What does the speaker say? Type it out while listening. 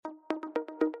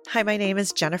Hi, my name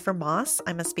is Jennifer Moss.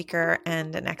 I'm a speaker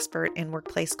and an expert in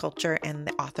workplace culture and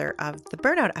the author of The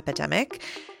Burnout Epidemic.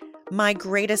 My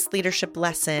greatest leadership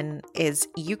lesson is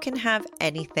you can have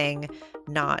anything,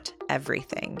 not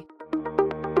everything.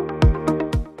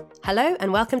 Hello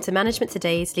and welcome to Management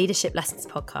Today's Leadership Lessons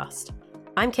podcast.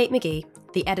 I'm Kate McGee,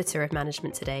 the editor of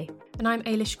Management Today. And I'm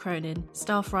Ailish Cronin,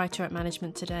 staff writer at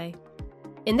Management Today.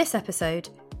 In this episode,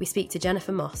 we speak to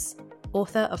Jennifer Moss,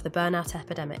 author of The Burnout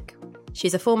Epidemic.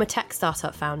 She's a former tech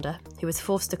startup founder who was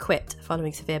forced to quit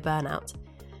following severe burnout.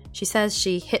 She says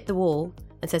she hit the wall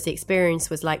and says the experience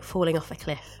was like falling off a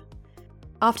cliff.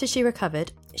 After she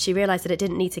recovered, she realised that it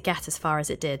didn't need to get as far as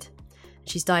it did.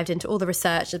 She's dived into all the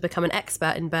research and become an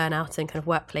expert in burnout and kind of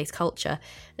workplace culture.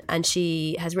 And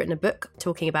she has written a book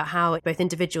talking about how both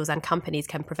individuals and companies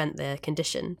can prevent the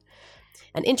condition.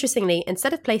 And interestingly,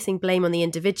 instead of placing blame on the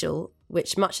individual,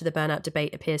 which much of the burnout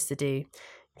debate appears to do,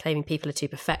 claiming people are too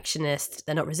perfectionist,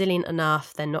 they're not resilient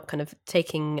enough, they're not kind of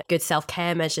taking good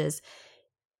self-care measures,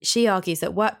 she argues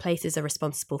that workplaces are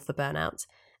responsible for burnout,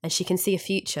 and she can see a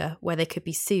future where they could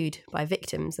be sued by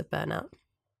victims of burnout.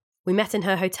 We met in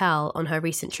her hotel on her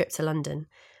recent trip to London,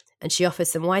 and she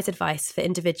offers some wise advice for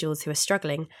individuals who are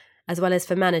struggling, as well as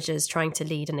for managers trying to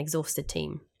lead an exhausted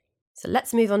team. So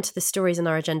let's move on to the stories on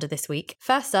our agenda this week.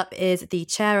 First up is the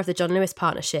chair of the John Lewis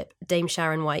Partnership, Dame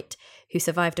Sharon White, who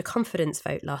survived a confidence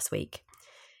vote last week.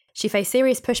 She faced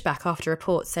serious pushback after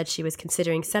reports said she was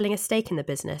considering selling a stake in the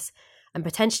business and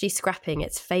potentially scrapping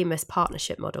its famous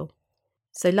partnership model.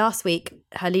 So last week,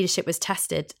 her leadership was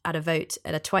tested at a vote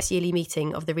at a twice-yearly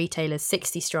meeting of the retailer's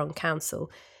 60-strong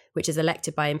council, which is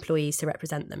elected by employees to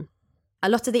represent them. A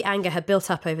lot of the anger had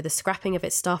built up over the scrapping of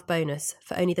its staff bonus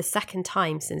for only the second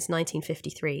time since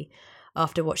 1953,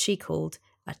 after what she called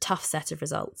a tough set of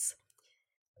results.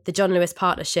 The John Lewis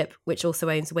Partnership, which also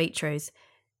owns Waitrose,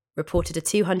 reported a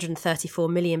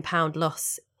 £234 million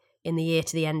loss in the year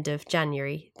to the end of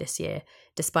January this year,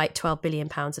 despite £12 billion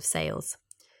of sales.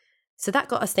 So that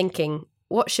got us thinking,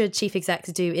 what should chief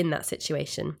execs do in that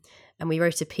situation? And we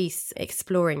wrote a piece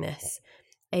exploring this.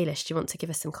 Ailish, do you want to give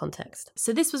us some context?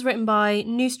 So this was written by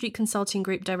New Street Consulting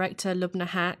Group Director Lubna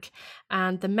Haq,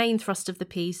 and the main thrust of the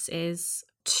piece is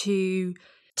to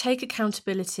take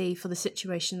accountability for the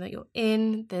situation that you're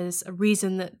in. There's a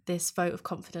reason that this vote of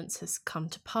confidence has come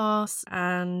to pass,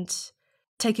 and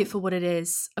take it for what it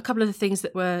is. A couple of the things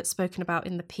that were spoken about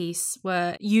in the piece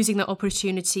were using that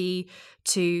opportunity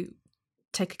to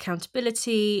take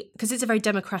accountability, because it's a very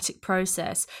democratic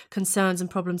process. Concerns and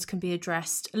problems can be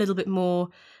addressed a little bit more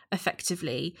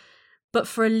effectively. But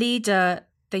for a leader,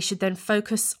 they should then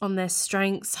focus on their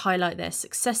strengths, highlight their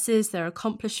successes, their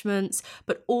accomplishments,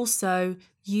 but also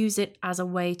use it as a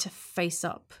way to face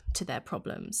up to their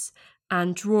problems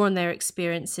and draw on their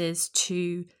experiences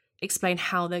to explain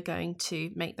how they're going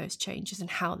to make those changes and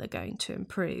how they're going to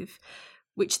improve,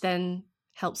 which then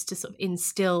helps to sort of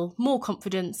instill more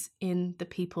confidence in the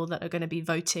people that are going to be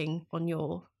voting on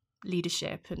your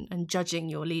leadership and judging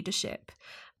your leadership.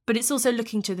 But it's also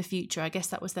looking to the future. I guess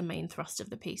that was the main thrust of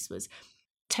the piece, was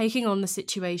taking on the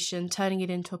situation, turning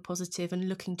it into a positive and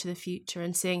looking to the future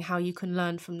and seeing how you can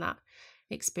learn from that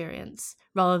experience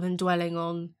rather than dwelling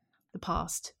on the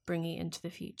past, bringing it into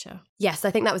the future. Yes,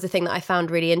 I think that was the thing that I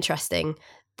found really interesting,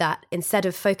 that instead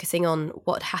of focusing on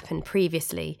what happened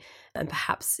previously and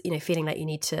perhaps, feeling like you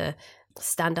need to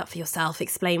stand up for yourself,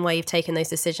 explain why you've taken those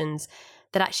decisions,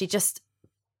 that actually just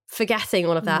forgetting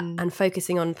all of that and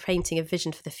focusing on painting a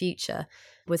vision for the future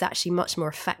was actually much more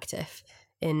effective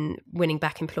in winning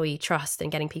back employee trust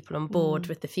and getting people on board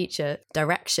with the future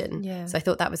direction. Yeah. So I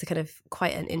thought that was a kind of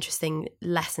quite an interesting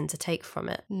lesson to take from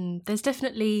it. There's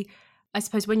definitely, I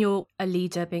suppose, when you're a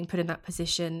leader being put in that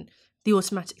position, the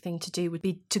automatic thing to do would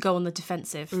be to go on the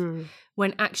defensive,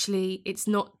 when actually it's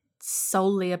not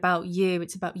solely about you,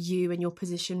 it's about you and your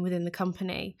position within the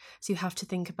company. So you have to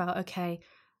think about, okay,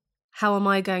 how am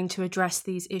I going to address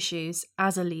these issues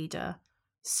as a leader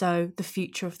so the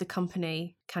future of the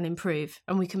company can improve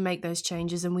and we can make those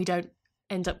changes and we don't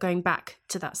end up going back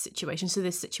to that situation, so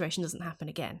this situation doesn't happen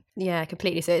again. Yeah,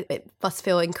 completely. So it must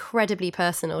feel incredibly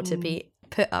personal to be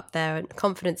put up there, and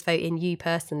confidence vote in you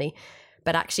personally.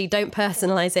 But actually don't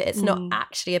personalize it. It's not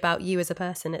actually about you as a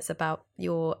person. It's about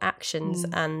your actions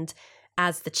and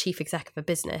as the chief exec of a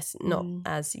business, not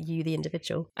as you, the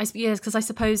individual. Yes, because I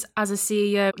suppose as a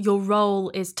CEO, your role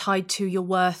is tied to your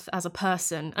worth as a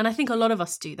person. And I think a lot of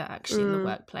us do that actually in the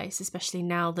workplace, especially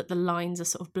now that the lines are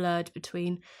sort of blurred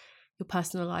between your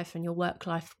personal life and your work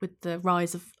life with the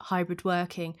rise of hybrid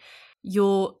working.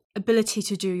 Your ability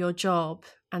to do your job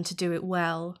and to do it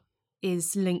well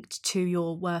is linked to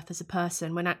your worth as a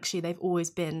person, when actually they've always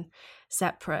been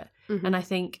separate. And I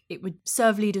think it would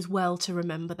serve leaders well to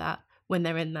remember that when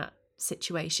they're in that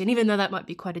situation, even though that might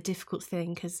be quite a difficult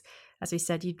thing, because as we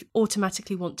said, you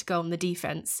automatically want to go on the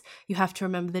defense. You have to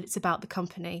remember that it's about the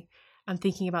company and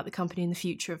thinking about the company and the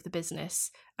future of the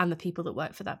business and the people that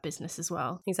work for that business as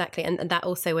well. Exactly. And that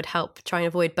also would help try and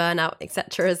avoid burnout,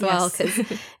 etc. as well, because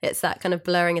it's that kind of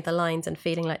blurring of the lines and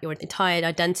feeling like your entire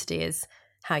identity is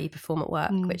how you perform at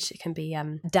work, which can be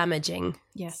damaging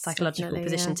psychological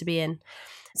position to be in.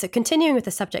 So continuing with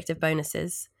the subject of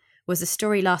bonuses, was a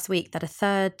story last week that a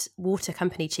third water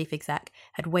company chief exec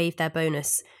had waived their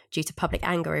bonus due to public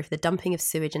anger over the dumping of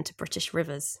sewage into British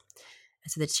rivers.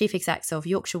 So the chief execs of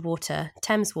Yorkshire Water,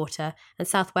 Thames Water and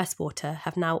South West Water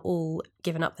have now all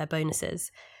given up their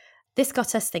bonuses. This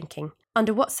got us thinking,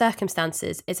 under what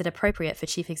circumstances is it appropriate for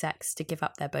chief execs to give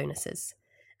up their bonuses?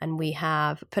 And we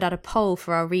have put out a poll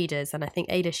for our readers, and I think,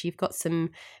 Ailish, you've got some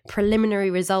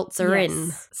preliminary results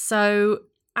in. So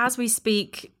as we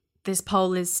speak, this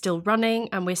poll is still running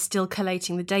and we're still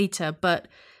collating the data. But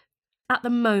at the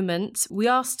moment, we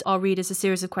asked our readers a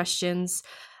series of questions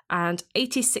and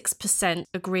 86%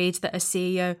 agreed that a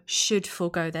CEO should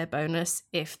forego their bonus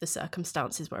if the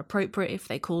circumstances were appropriate, if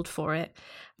they called for it.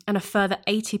 And a further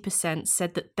 80%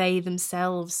 said that they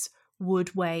themselves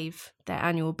would waive their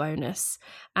annual bonus.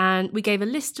 And we gave a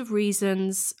list of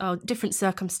reasons, different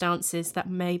circumstances that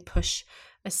may push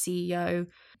a CEO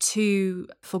to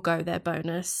forego their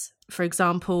bonus. For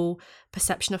example,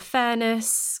 perception of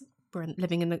fairness, we're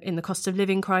living in the cost of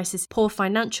living crisis, poor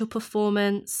financial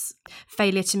performance,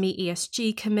 failure to meet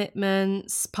ESG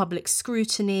commitments, public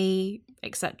scrutiny,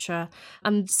 etc.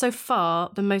 And so far,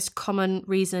 the most common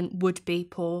reason would be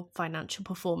poor financial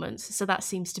performance. So that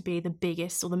seems to be the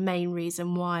biggest or the main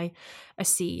reason why a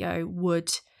CEO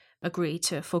would agree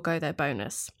to forego their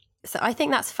bonus. So I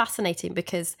think that's fascinating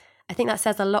because I think that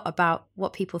says a lot about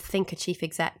what people think a chief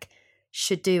exec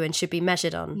should do and should be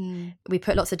measured on. We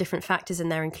put lots of different factors in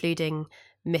there, including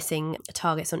missing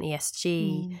targets on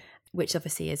ESG, which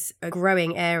obviously is a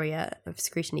growing area of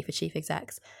scrutiny for chief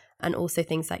execs, and also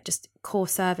things like just core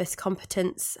service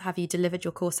competence. Have you delivered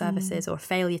your core services or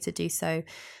failure to do so?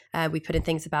 We put in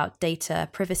things about data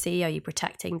privacy. Are you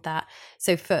protecting that?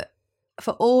 So for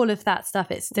all of that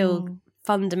stuff, it's still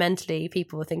fundamentally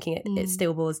people are thinking it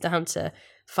still boils down to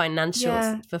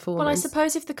financial performance. Well, I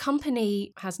suppose if the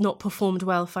company has not performed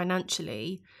well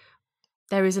financially,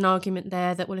 there is an argument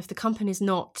there that, well, if the company's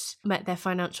not met their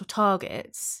financial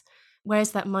targets,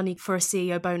 where's that money for a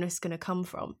CEO bonus going to come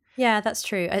from? Yeah, that's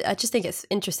true. I just think it's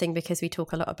interesting because we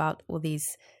talk a lot about all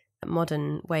these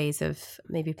modern ways of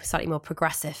maybe slightly more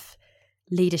progressive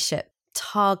leadership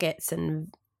targets,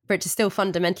 and for it to still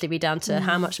fundamentally be down to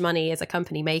how much money is a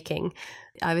company making.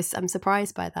 I'm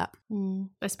surprised by that.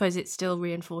 I suppose it still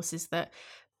reinforces that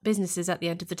businesses at the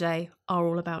end of the day are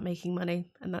all about making money,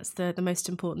 and that's the most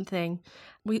important thing.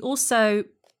 We also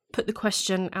put the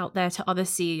question out there to other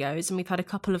CEOs, and we've had a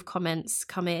couple of comments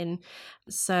come in.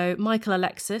 So Michael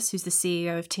Alexis, who's the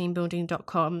CEO of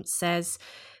teambuilding.com, says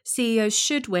CEOs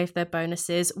should waive their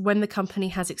bonuses when the company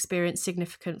has experienced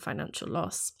significant financial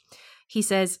loss. He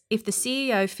says, if the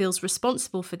CEO feels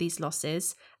responsible for these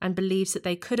losses and believes that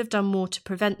they could have done more to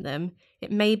prevent them,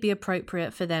 it may be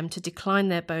appropriate for them to decline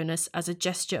their bonus as a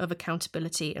gesture of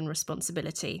accountability and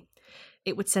responsibility.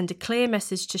 It would send a clear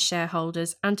message to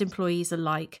shareholders and employees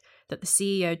alike that the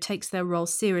CEO takes their role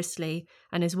seriously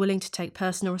and is willing to take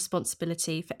personal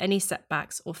responsibility for any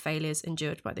setbacks or failures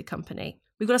endured by the company.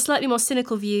 We've got a slightly more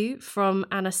cynical view from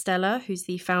Anna Stella, who's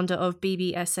the founder of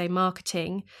BBSA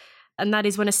Marketing. And that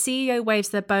is, when a CEO waives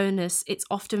their bonus, it's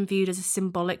often viewed as a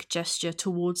symbolic gesture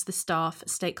towards the staff,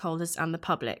 stakeholders, and the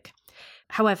public.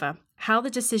 However, how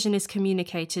the decision is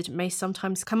communicated may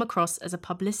sometimes come across as a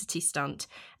publicity stunt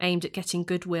aimed at getting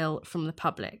goodwill from the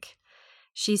public.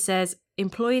 She says,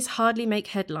 employees hardly make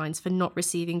headlines for not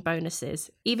receiving bonuses,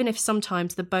 even if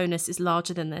sometimes the bonus is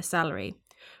larger than their salary.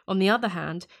 On the other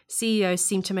hand, CEOs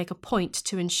seem to make a point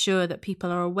to ensure that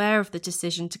people are aware of the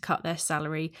decision to cut their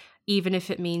salary, even if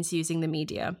it means using the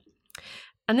media.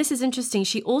 And this is interesting.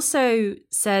 She also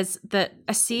says that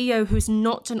a CEO who's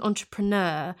not an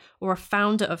entrepreneur or a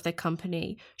founder of their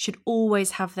company should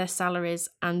always have their salaries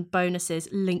and bonuses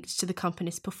linked to the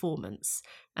company's performance,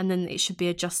 and then it should be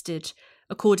adjusted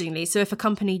accordingly. So if a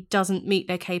company doesn't meet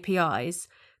their KPIs,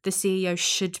 the CEO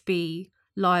should be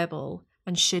liable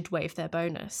and should waive their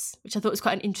bonus, which I thought was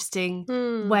quite an interesting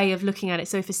way of looking at it.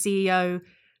 So if a CEO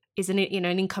is an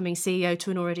incoming CEO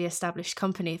to an already established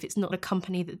company, if it's not a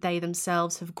company that they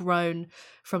themselves have grown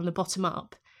from the bottom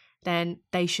up, then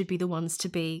they should be the ones to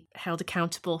be held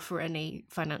accountable for any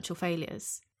financial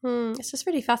failures. It's just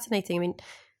really fascinating. I mean,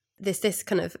 this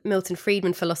kind of Milton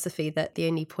Friedman philosophy that the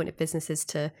only point of business is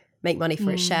to make money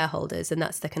for its shareholders, and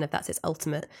that's its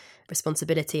ultimate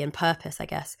responsibility and purpose, I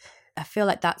guess. I feel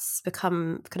like that's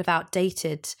become kind of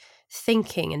outdated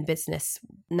thinking in business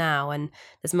now, and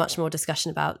there's much more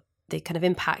discussion about the kind of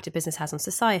impact a business has on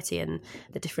society and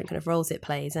the different kind of roles it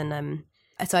plays. And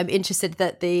so I'm interested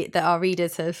that our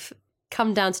readers have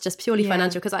come down to just purely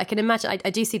financial, because I can imagine, I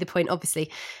do see the point,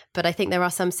 obviously, but I think there are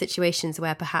some situations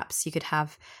where perhaps you could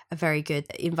have a very good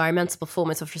environmental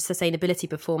performance or sustainability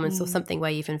performance or something where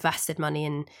you've invested money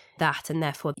in that, and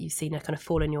therefore you've seen a kind of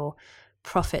fall in your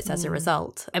profits as a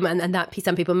result. And that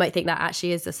some people might think that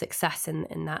actually is a success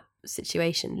in that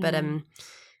situation. But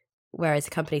whereas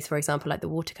companies, for example, like the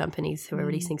water companies who are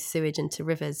releasing sewage into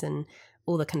rivers and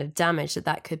all the kind of damage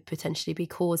that could potentially be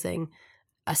causing,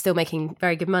 are still making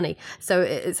very good money. So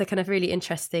it's a kind of really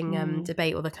interesting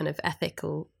debate, or the kind of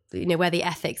ethical, where the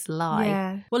ethics lie.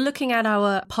 Yeah. Well, looking at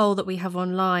our poll that we have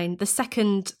online, the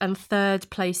second and third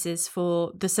places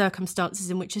for the circumstances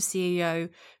in which a CEO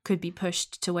could be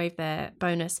pushed to waive their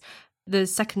bonus, the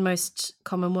second most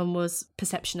common one was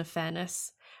perception of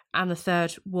fairness. And the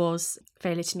third was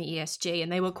failure to meet ESG, and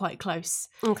they were quite close.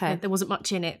 Okay. There wasn't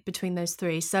much in it between those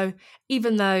three. So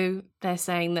even though they're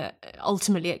saying that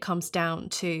ultimately it comes down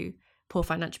to poor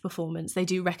financial performance, they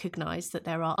do recognise that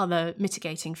there are other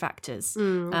mitigating factors.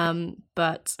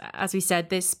 But as we said,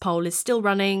 this poll is still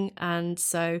running, and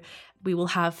so we will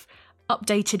have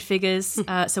updated figures.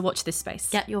 So watch this space.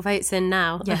 Get your votes in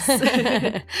now. Yes.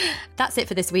 That's it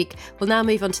for this week. We'll now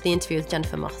move on to the interview with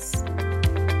Jennifer Moss.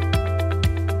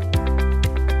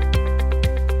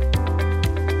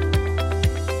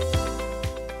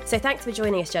 So thanks for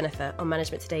joining us, Jennifer, on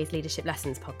Management Today's Leadership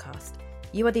Lessons podcast.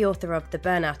 You are the author of The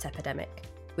Burnout Epidemic,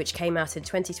 which came out in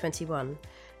 2021.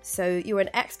 So you're an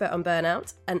expert on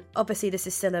burnout, and obviously this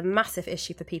is still a massive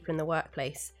issue for people in the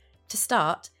workplace. To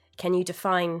start, can you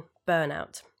define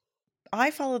burnout?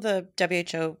 I follow the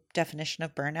WHO definition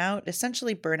of burnout.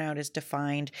 Essentially, burnout is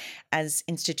defined as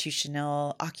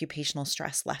institutional occupational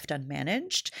stress left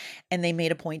unmanaged. And they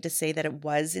made a point to say that it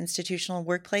was institutional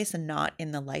workplace and not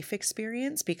in the life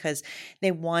experience, because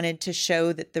they wanted to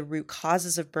show that the root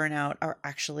causes of burnout are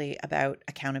actually about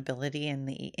accountability in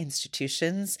the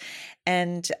institutions.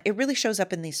 And it really shows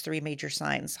up in these three major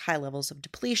signs: high levels of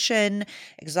depletion,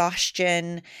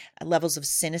 exhaustion, levels of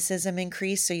cynicism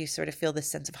increase. So you sort of feel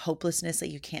this sense of hopelessness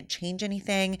that you can't change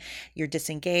anything. You're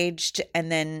disengaged,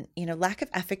 and then, lack of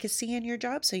efficacy in your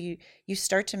job. So you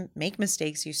start to make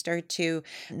mistakes. You start to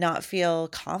not feel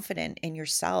confident in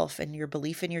yourself and your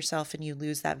belief in yourself, and you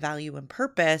lose that value and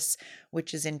purpose,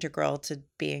 which is integral to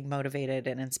being motivated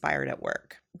and inspired at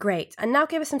work. Great. And now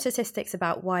give us some statistics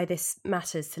about why this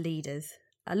matters to leaders.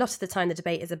 A lot of the time the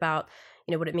debate is about,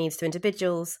 what it means to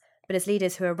individuals, but as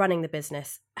leaders who are running the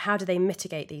business, how do they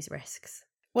mitigate these risks?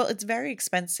 Well, it's very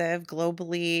expensive.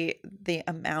 Globally, the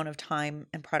amount of time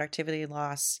and productivity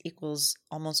loss equals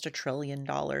almost $1 trillion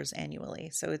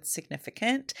annually. So it's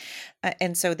significant.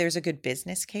 And so there's a good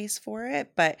business case for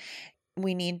it. But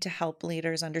we need to help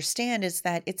leaders understand is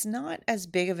that it's not as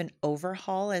big of an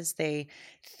overhaul as they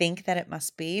think that it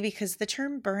must be, because the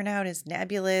term burnout is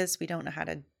nebulous. We don't know how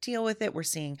to deal with it. We're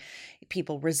seeing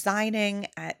people resigning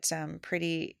at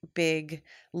pretty big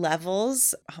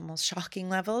levels, almost shocking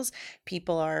levels.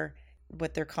 People are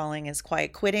what they're calling is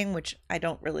quiet quitting, which I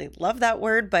don't really love that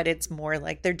word, but it's more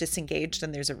like they're disengaged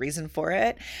and there's a reason for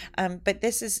it. But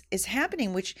this is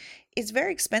happening, which is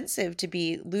very expensive to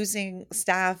be losing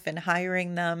staff and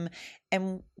hiring them.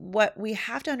 And what we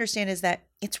have to understand is that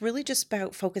it's really just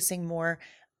about focusing more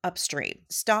upstream.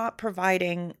 Stop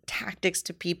providing tactics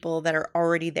to people that are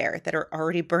already there, that are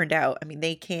already burned out. I mean,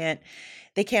 they can't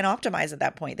optimize at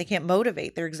that point. They can't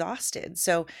motivate. They're exhausted.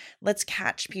 So let's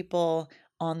catch people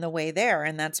on the way there.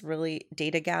 And that's really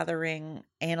data gathering,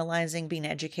 analyzing, being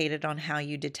educated on how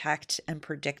you detect and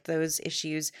predict those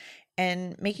issues,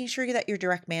 and making sure that your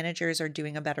direct managers are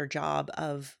doing a better job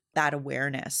of that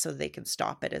awareness so they can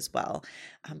stop it as well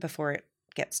before it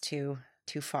gets too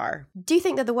far. Do you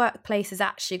think that the workplace has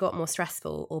actually got more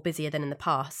stressful or busier than in the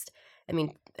past? I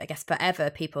mean, I guess forever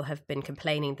people have been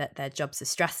complaining that their jobs are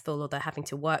stressful or they're having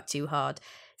to work too hard.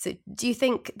 So do you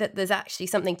think that there's actually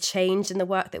something changed in the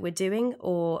work that we're doing?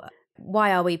 Or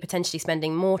why are we potentially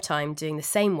spending more time doing the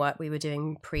same work we were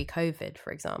doing pre-COVID,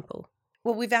 for example?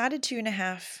 Well, we've added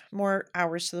 2.5 more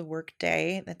hours to the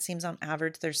workday. That seems on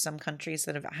average. There's some countries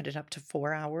that have added up to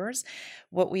 4 hours.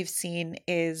 What we've seen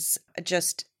is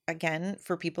just, again,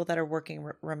 for people that are working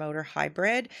remote or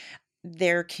hybrid,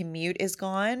 their commute is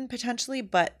gone potentially,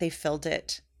 but they filled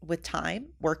it with time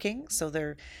working. So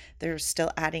they're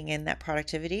still adding in that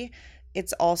productivity.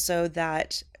 It's also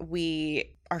that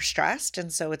we are stressed,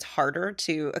 and so it's harder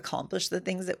to accomplish the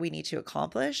things that we need to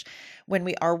accomplish. When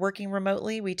we are working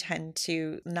remotely, we tend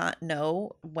to not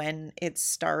know when it's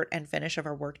start and finish of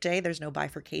our workday. There's no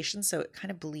bifurcation, so it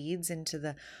kind of bleeds into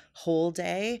the whole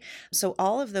day. So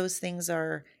all of those things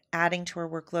are adding to our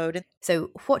workload.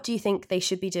 So what do you think they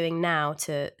should be doing now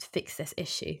to fix this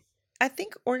issue? I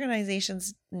think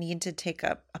organizations need to take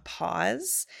a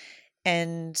pause,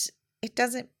 and it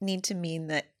doesn't need to mean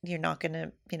that you're not going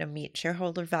to, meet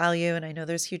shareholder value. And I know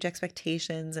there's huge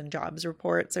expectations and jobs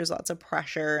reports. There's lots of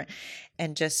pressure,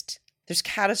 and just there's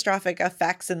catastrophic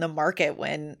effects in the market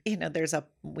when,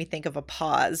 we think of a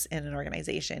pause in an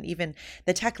organization. Even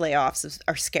the tech layoffs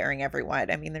are scaring everyone.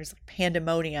 I mean, there's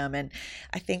pandemonium, and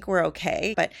I think we're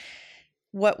okay. But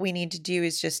what we need to do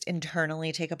is just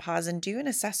internally take a pause and do an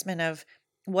assessment of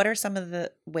what are some of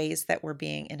the ways that we're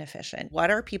being inefficient? What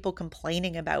are people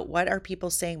complaining about? What are people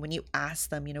saying when you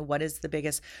ask them, what is the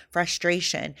biggest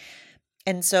frustration?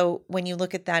 And so when you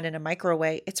look at that in a micro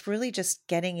way, it's really just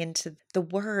getting into the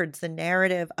words, the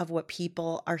narrative of what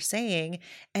people are saying,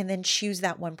 and then choose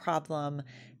that one problem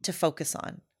to focus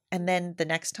on. And then the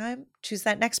next time, choose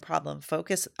that next problem,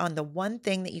 focus on the one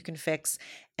thing that you can fix.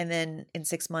 And then in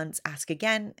 6 months, ask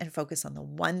again and focus on the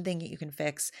one thing that you can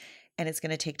fix. And it's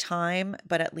going to take time,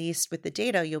 but at least with the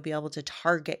data, you'll be able to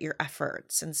target your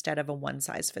efforts instead of a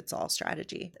one-size-fits-all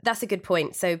strategy. That's a good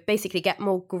point. So basically get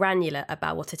more granular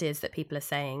about what it is that people are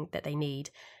saying that they need.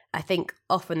 I think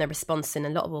often the response in a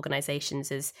lot of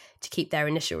organizations is to keep their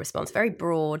initial response very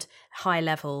broad, high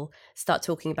level, start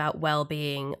talking about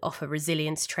well-being, offer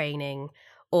resilience training,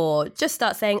 or just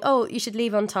start saying, oh, you should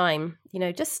leave on time,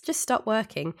 just stop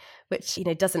working, which,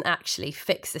 doesn't actually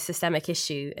fix the systemic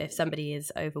issue if somebody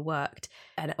is overworked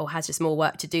or has just more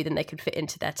work to do than they could fit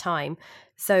into their time.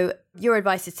 So your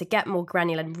advice is to get more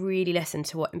granular and really listen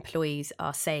to what employees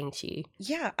are saying to you.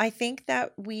 Yeah, I think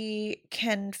that we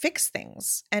can fix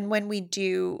things. And when we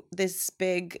do this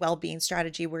big well-being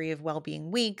strategy where you have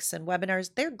well-being weeks and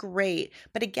webinars, they're great.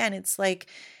 But again, it's like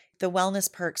the wellness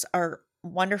perks are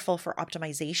wonderful for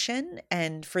optimization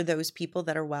and for those people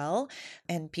that are well,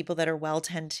 and people that are well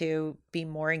tend to be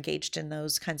more engaged in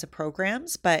those kinds of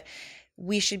programs. But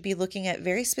we should be looking at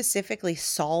very specifically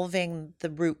solving the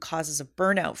root causes of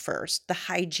burnout first, the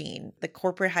hygiene, the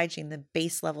corporate hygiene, the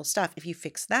base level stuff. If you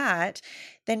fix that,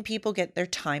 then people get their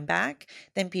time back.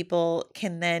 Then people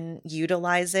can then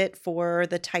utilize it for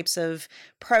the types of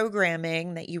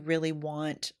programming that you really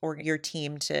want or your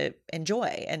team to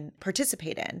enjoy and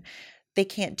participate in. They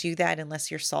can't do that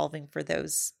unless you're solving for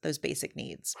those basic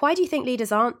needs. Why do you think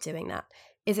leaders aren't doing that?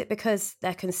 Is it because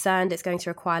they're concerned it's going to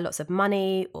require lots of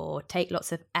money or take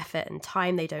lots of effort and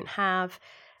time they don't have?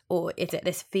 Or is it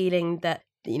this feeling that,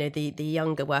 the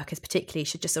younger workers particularly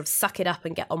should just sort of suck it up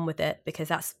and get on with it because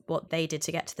that's what they did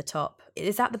to get to the top?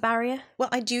 Is that the barrier? Well,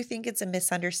 I do think it's a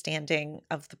misunderstanding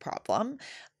of the problem.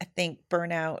 I think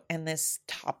burnout and this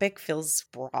topic feels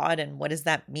broad, and what does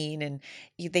that mean? And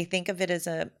they think of it as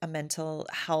a mental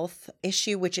health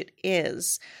issue, which it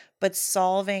is, but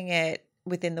solving it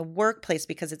within the workplace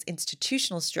because it's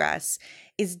institutional stress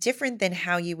is different than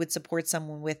how you would support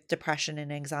someone with depression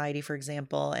and anxiety, for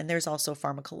example. And there's also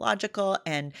pharmacological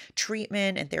and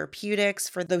treatment and therapeutics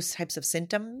for those types of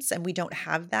symptoms. And we don't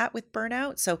have that with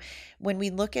burnout. So when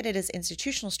we look at it as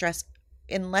institutional stress,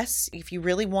 unless if you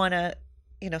really want to,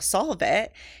 solve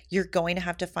it, you're going to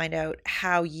have to find out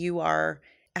how you are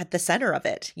at the center of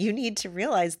it. You need to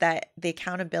realize that the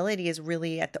accountability is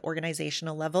really at the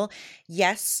organizational level.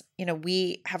 Yes,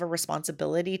 we have a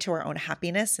responsibility to our own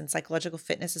happiness, and psychological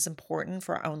fitness is important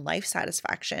for our own life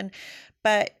satisfaction,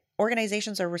 but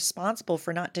organizations are responsible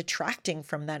for not detracting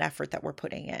from that effort that we're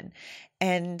putting in.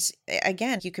 And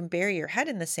again, you can bury your head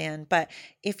in the sand, but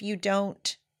if you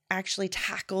don't actually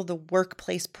tackle the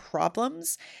workplace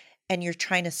problems and you're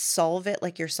trying to solve it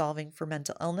like you're solving for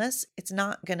mental illness, it's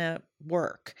not going to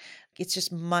work. It's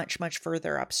just much, much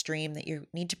further upstream that you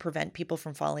need to prevent people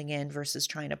from falling in versus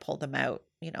trying to pull them out,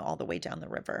 all the way down the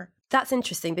river. That's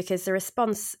interesting because the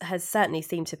response has certainly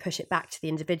seemed to push it back to the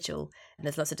individual. And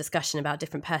there's lots of discussion about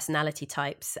different personality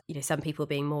types, some people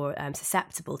being more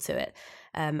susceptible to it.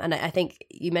 And I think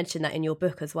you mentioned that in your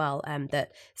book as well,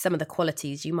 that some of the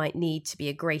qualities you might need to be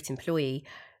a great employee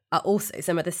are also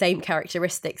some of the same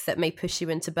characteristics that may push you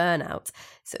into burnout.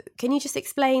 So can you just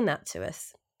explain that to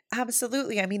us?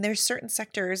 Absolutely. I mean, there's certain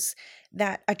sectors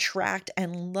that attract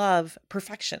and love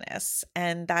perfectionists,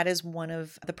 and that is one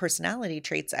of the personality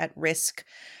traits at risk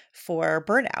for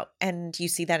burnout. And you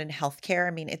see that in healthcare.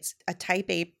 I mean, it's a type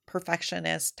A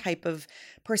perfectionist type of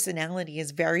personality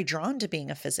is very drawn to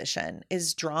being a physician,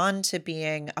 is drawn to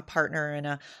being a partner in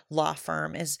a law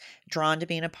firm, is drawn to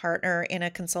being a partner in a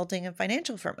consulting and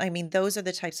financial firm. I mean, those are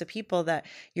the types of people that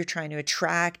you're trying to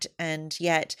attract, and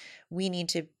yet we need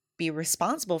to be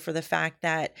responsible for the fact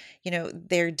that,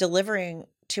 they're delivering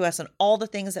to us on all the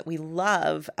things that we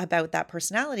love about that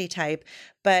personality type.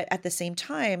 But at the same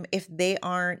time, if they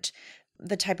aren't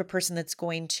the type of person that's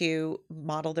going to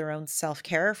model their own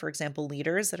self-care, for example,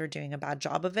 leaders that are doing a bad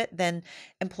job of it, then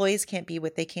employees can't be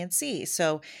what they can't see.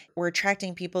 So we're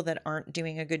attracting people that aren't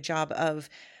doing a good job of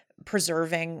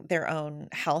preserving their own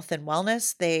health and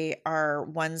wellness. They are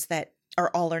ones that are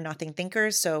all or nothing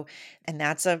thinkers. So, and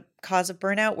that's a cause of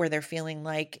burnout, where they're feeling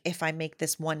like, if I make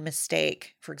this one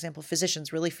mistake, for example,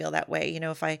 physicians really feel that way.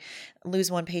 If I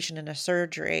lose one patient in a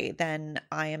surgery, then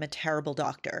I am a terrible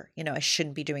doctor. I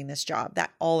shouldn't be doing this job.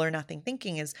 That all or nothing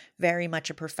thinking is very much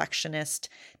a perfectionist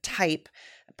type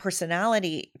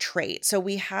personality trait. So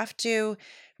we have to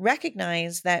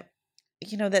recognize that,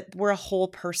 that we're a whole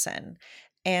person.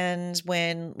 And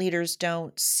when leaders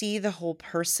don't see the whole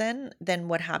person, then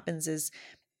what happens is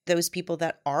those people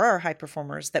that are our high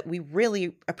performers that we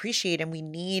really appreciate and we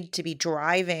need to be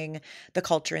driving the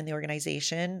culture in the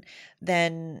organization,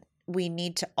 then we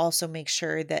need to also make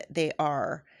sure that they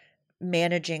are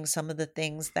managing some of the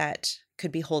things that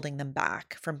could be holding them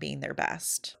back from being their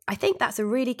best. I think that's a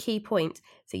really key point.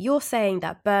 So you're saying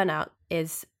that burnout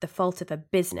is the fault of a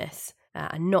business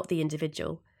and not the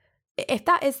individual. If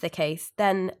that is the case,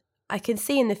 then I can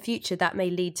see in the future that may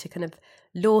lead to kind of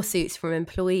lawsuits from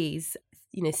employees,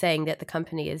 saying that the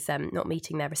company is not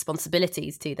meeting their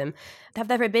responsibilities to them. Have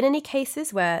there ever been any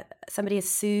cases where somebody has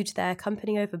sued their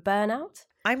company over burnout?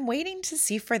 I'm waiting to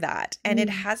see for that. And it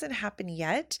hasn't happened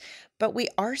yet, but we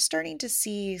are starting to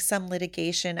see some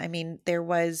litigation. I mean, there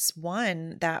was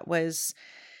one that was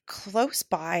close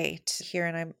by to here,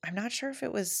 and I'm not sure if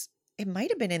it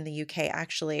might have been in the UK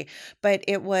actually, but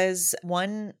it was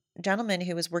one gentleman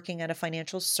who was working at a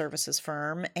financial services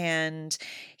firm, and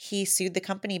he sued the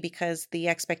company because the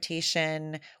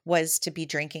expectation was to be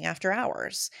drinking after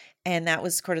hours. And that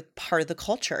was sort of part of the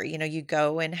culture. You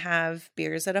go and have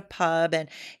beers at a pub, and,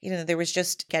 there was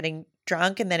just getting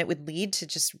drunk, and then it would lead to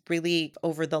just really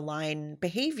over the line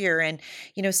behavior, and,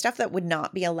 stuff that would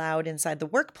not be allowed inside the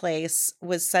workplace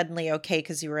was suddenly okay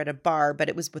because you were at a bar, but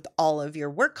it was with all of your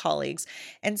work colleagues.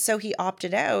 And so he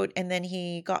opted out, and then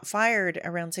he got fired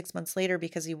around 6 months later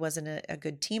because he wasn't a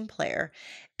good team player,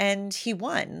 and he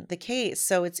won the case.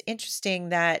 So it's interesting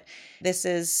that this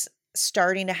is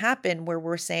starting to happen, where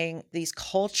we're saying these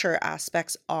culture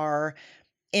aspects are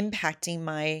impacting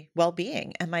my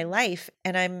well-being and my life.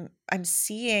 And I'm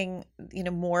seeing,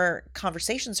 more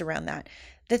conversations around that.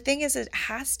 The thing is, it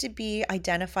has to be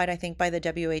identified, I think, by the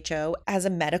WHO as a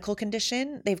medical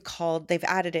condition. They've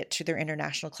added it to their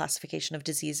international classification of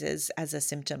diseases as a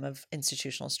symptom of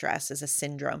institutional stress, as a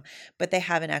syndrome, but they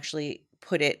haven't actually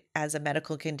put it as a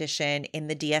medical condition in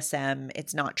the DSM.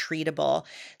 It's not treatable.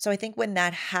 So I think when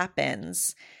that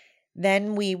happens,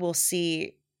 then we will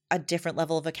see a different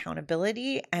level of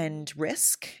accountability and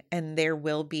risk, and there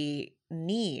will be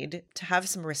need to have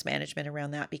some risk management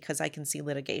around that, because I can see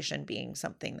litigation being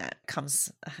something that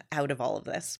comes out of all of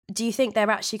this. Do you think they're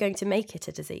actually going to make it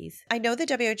a disease? I know the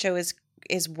WHO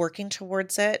is working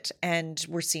towards it, and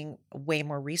we're seeing way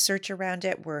more research around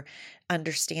it. We're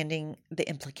understanding the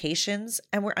implications,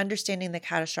 and we're understanding the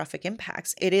catastrophic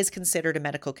impacts. It is considered a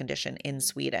medical condition in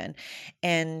Sweden,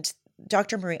 and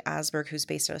Dr. Marie Asberg, who's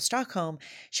based out of Stockholm,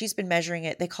 she's been measuring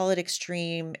it. They call it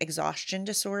extreme exhaustion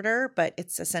disorder, but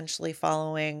it's essentially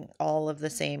following all of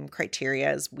the same criteria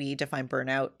as we define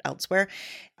burnout elsewhere.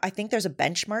 I think there's a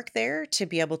benchmark there to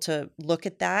be able to look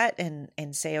at that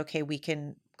and say, okay, we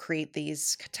can create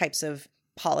these types of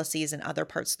policies in other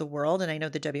parts of the world. And I know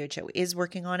the WHO is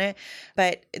working on it,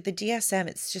 but the DSM,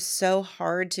 it's just so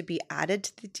hard to be added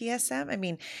to the DSM. I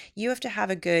mean, you have to have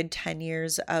a good 10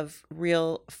 years of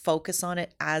real focus on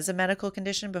it as a medical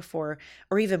condition before,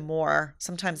 or even more.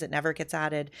 Sometimes it never gets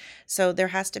added. So there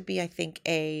has to be, I think,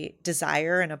 a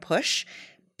desire and a push,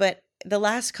 but the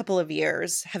last couple of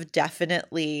years have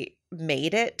definitely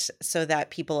made it so that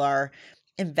people are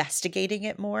investigating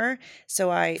it more.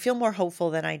 So I feel more hopeful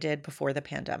than I did before the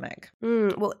pandemic.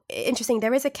 Well, interesting.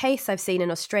 There is a case I've seen in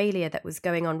Australia that was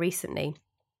going on recently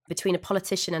between a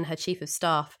politician and her chief of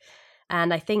staff.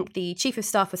 And I think the chief of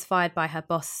staff was fired by her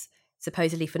boss,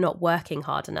 supposedly for not working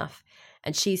hard enough.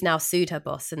 And she's now sued her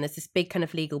boss, and there's this big kind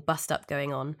of legal bust up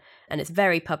going on. And it's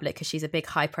very public because she's a big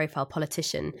high profile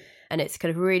politician. And it's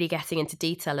kind of really getting into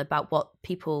detail about what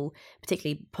people,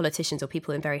 particularly politicians or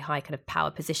people in very high kind of power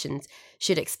positions,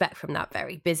 should expect from that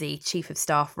very busy chief of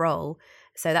staff role.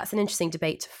 So that's an interesting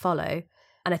debate to follow.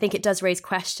 And I think it does raise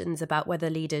questions about whether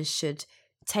leaders should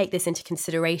take this into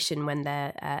consideration when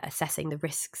they're assessing the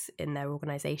risks in their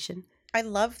organization. I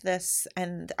love this,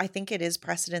 and I think it is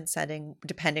precedent setting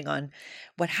depending on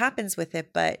what happens with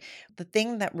it. But the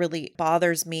thing that really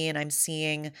bothers me, and I'm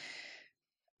seeing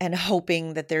and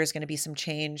hoping that there's going to be some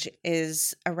change,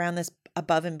 is around this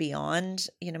above and beyond,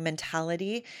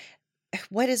 mentality.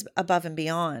 What is above and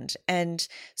beyond? And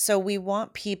so we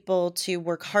want people to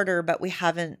work harder, but we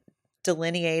haven't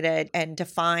delineated and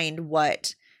defined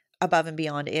what above and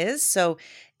beyond is. So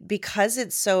because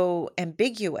it's so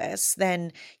ambiguous,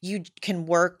 then you can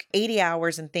work 80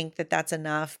 hours and think that that's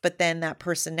enough. But then that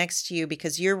person next to you,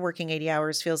 because you're working 80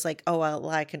 hours, feels like, oh, well,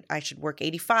 I should work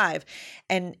 85.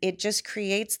 And it just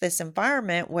creates this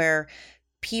environment where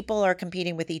people are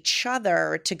competing with each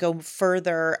other to go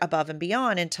further above and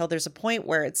beyond until there's a point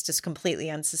where it's just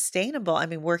completely unsustainable. I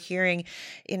mean, we're hearing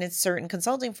in certain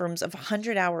consulting firms of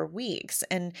 100-hour weeks,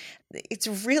 and it's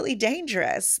really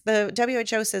dangerous. The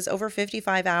WHO says over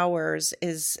 55 hours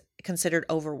is considered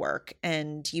overwork,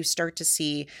 and you start to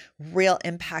see real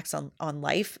impacts on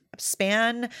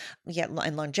lifespan,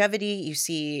 and longevity. You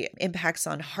see impacts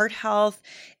on heart health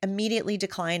immediately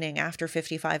declining after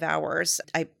 55 hours.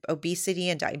 Obesity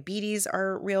and diabetes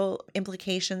are real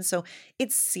implications. So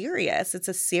it's serious. It's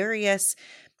a serious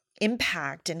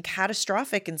impact and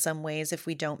catastrophic in some ways if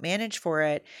we don't manage for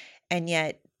it. And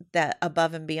yet the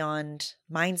above and beyond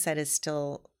mindset is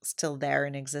still there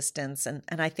in existence. And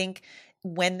I think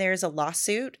when there's a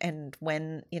lawsuit and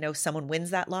when, someone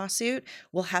wins that lawsuit,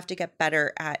 we'll have to get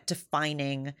better at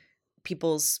defining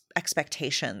people's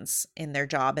expectations in their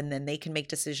job, and then they can make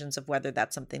decisions of whether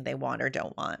that's something they want or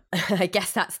don't want. I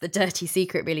guess that's the dirty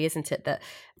secret, really, isn't it? That,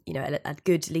 a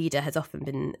good leader has often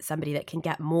been somebody that can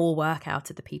get more work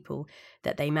out of the people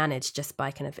that they manage just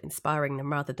by kind of inspiring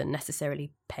them rather than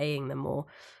necessarily paying them more.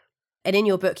 And in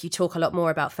your book, you talk a lot more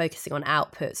about focusing on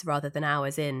outputs rather than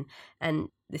hours in. And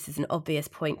this is an obvious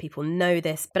point. People know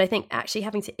this, but I think actually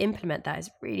having to implement that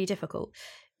is really difficult.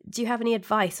 Do you have any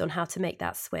advice on how to make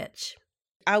that switch?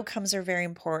 Outcomes are very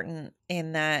important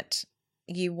in that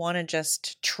you want to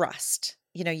just trust.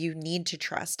 You need to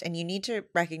trust, and you need to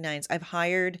recognize, I've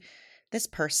hired this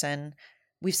person.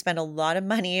 We've spent a lot of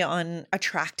money on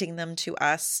attracting them to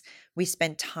us. We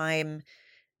spent time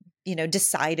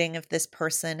deciding if this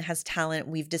person has talent.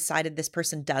 We've decided this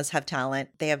person does have talent.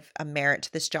 They have a merit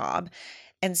to this job.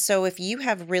 And so if you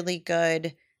have really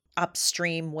good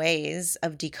upstream ways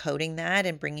of decoding that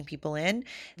and bringing people in,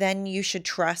 then you should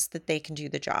trust that they can do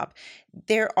the job.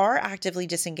 There are actively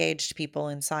disengaged people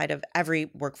inside of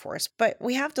every workforce, but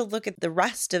we have to look at the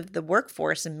rest of the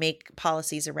workforce and make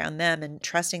policies around them and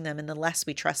trusting them. And the less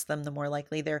we trust them, the more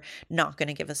likely they're not going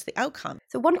to give us the outcome.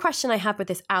 So one question I have with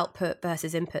this output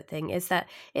versus input thing is that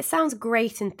it sounds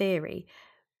great in theory,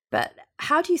 but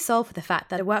how do you solve for the fact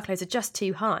that the workloads are just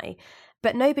too high?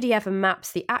 But nobody ever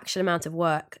maps the actual amount of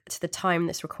work to the time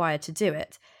that's required to do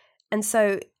it. And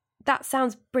so that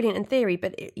sounds brilliant in theory,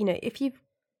 but if you've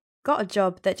got a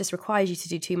job that just requires you to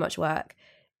do too much work,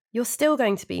 you're still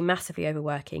going to be massively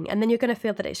overworking. And then you're going to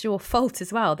feel that it's your fault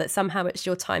as well, that somehow it's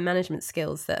your time management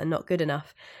skills that are not good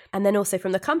enough. And then also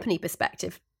from the company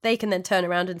perspective, they can then turn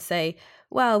around and say,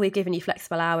 well, we've given you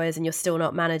flexible hours and you're still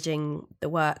not managing the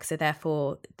work. So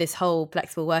therefore, this whole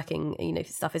flexible working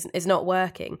stuff is not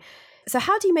working. So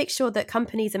how do you make sure that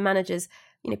companies and managers,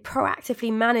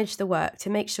 proactively manage the work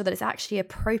to make sure that it's actually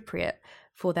appropriate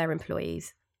for their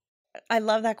employees? I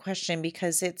love that question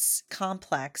because it's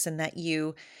complex, and that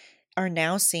you are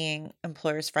now seeing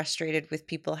employers frustrated with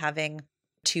people having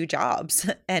two jobs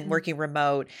and working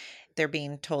remote. They're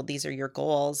being told these are your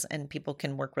goals, and people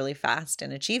can work really fast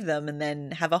and achieve them and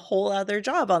then have a whole other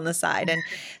job on the side. And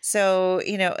so,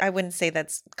 I wouldn't say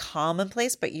that's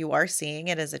commonplace, but you are seeing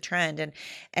it as a trend.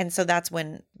 And so that's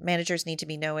when managers need to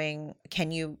be knowing,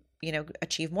 can you,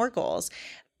 achieve more goals?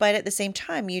 But at the same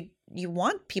time, you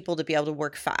want people to be able to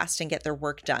work fast and get their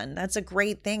work done. That's a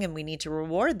great thing, and we need to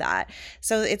reward that.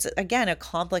 So it's, again, a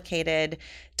complicated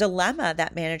dilemma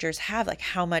that managers have, like,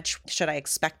 how much should I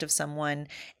expect of someone?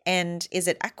 And is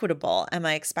it equitable? Am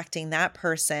I expecting that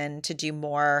person to do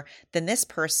more than this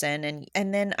person?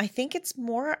 And then I think it's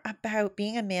more about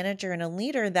being a manager and a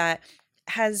leader that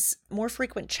has more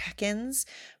frequent check-ins,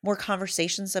 more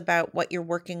conversations about what you're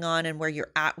working on and where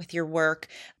you're at with your work.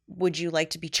 Would you like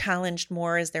to be challenged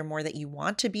more? Is there more that you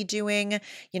want to be doing?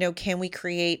 Can we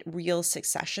create real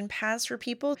succession paths for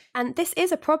people? And this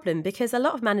is a problem because a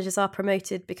lot of managers are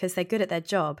promoted because they're good at their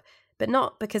job, but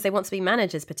not because they want to be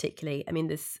managers particularly. I mean,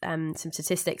 there's some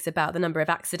statistics about the number of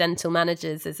accidental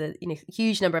managers. There's a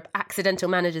huge number of accidental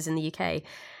managers in the UK.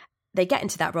 They get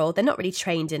into that role. They're not really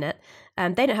trained in it.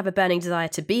 They don't have a burning desire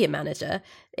to be a manager.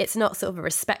 It's not sort of a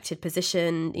respected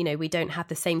position. We don't have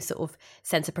the same sort of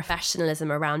sense of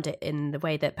professionalism around it in the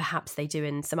way that perhaps they do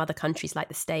in some other countries like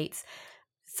the States.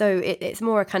 So it's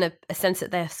more a kind of a sense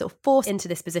that they're sort of forced into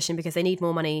this position because they need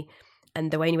more money.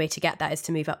 And the only way to get that is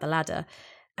to move up the ladder.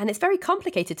 And it's very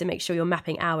complicated to make sure you're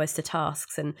mapping hours to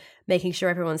tasks and making sure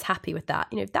everyone's happy with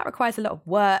that. That requires a lot of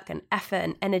work and effort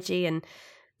and energy. And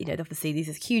obviously these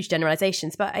are huge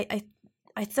generalizations, but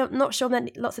I'm not sure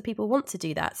that lots of people want to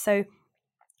do that. So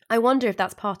I wonder if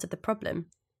that's part of the problem.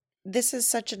 This is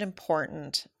such an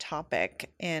important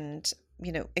topic. And,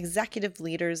 executive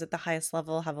leaders at the highest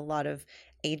level have a lot of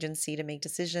agency to make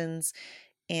decisions.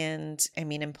 And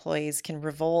employees can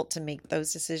revolt to make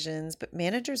those decisions, but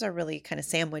managers are really kind of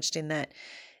sandwiched in that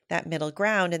middle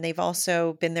ground. And they've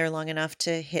also been there long enough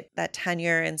to hit that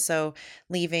tenure. And so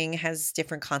leaving has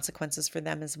different consequences for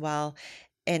them as well.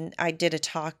 And I did a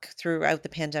talk throughout the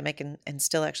pandemic and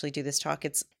still actually do this talk.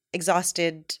 It's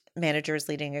exhausted managers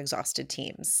leading exhausted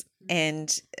teams.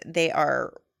 And they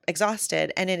are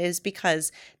exhausted. And it is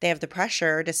because they have the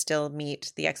pressure to still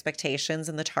meet the expectations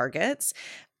and the targets.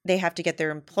 They have to get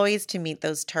their employees to meet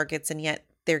those targets, and yet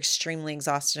they're extremely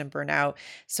exhausted and burnt out.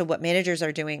 So what managers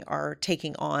are doing are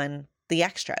taking on the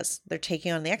extras. They're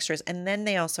taking on the extras, and then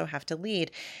they also have to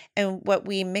lead. And what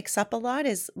we mix up a lot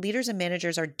is leaders and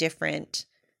managers are different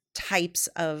types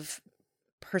of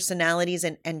personalities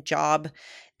and job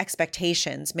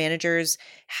expectations. Managers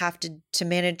have to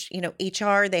manage,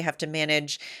 HR. They have to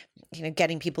manage,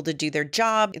 getting people to do their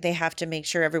job. They have to make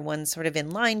sure everyone's sort of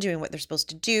in line doing what they're supposed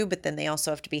to do, but then they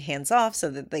also have to be hands off so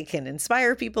that they can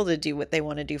inspire people to do what they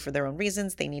want to do for their own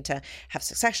reasons. They need to have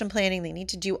succession planning. They need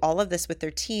to do all of this with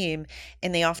their team,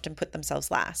 and they often put themselves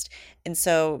last. And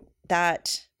so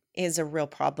that is a real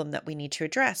problem that we need to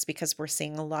address, because we're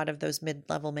seeing a lot of those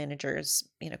mid-level managers,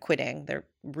 quitting. They're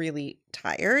really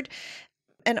tired.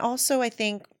 And also I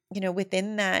think,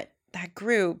 within that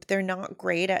group, they're not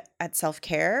great at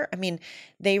self-care.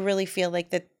 They really feel like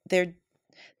that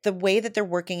the way that they're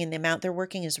working and the amount they're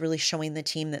working is really showing the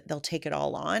team that they'll take it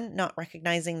all on, not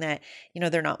recognizing that,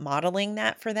 they're not modeling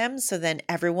that for them. So then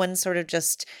everyone sort of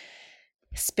just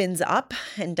spins up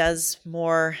and does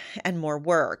more and more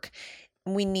work.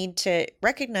 We need to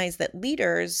recognize that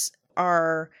leaders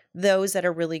are those that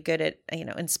are really good at,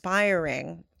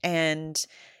 inspiring and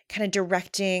kind of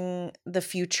directing the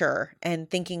future and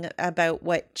thinking about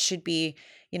what should be,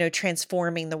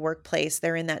 transforming the workplace.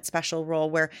 They're in that special role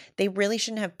where they really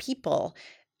shouldn't have people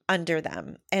under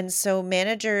them. And so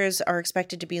managers are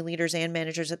expected to be leaders and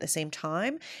managers at the same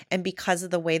time. And because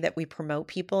of the way that we promote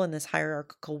people in this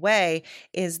hierarchical way,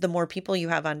 is the more people you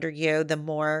have under you, the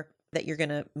more that you're going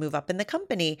to move up in the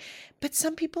company. But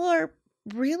some people are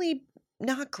really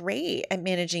not great at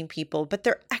managing people, but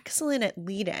they're excellent at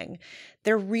leading.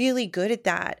 They're really good at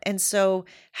that. And so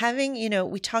having,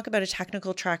 we talk about a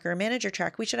technical track or a manager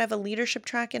track, we should have a leadership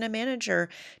track and a manager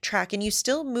track. And you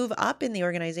still move up in the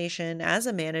organization as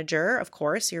a manager. Of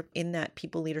course, you're in that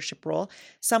people leadership role.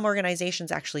 Some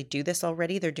organizations actually do this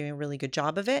already. They're doing a really good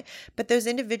job of it. But those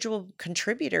individual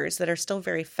contributors that are still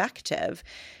very effective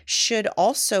should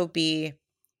also be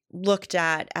looked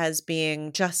at as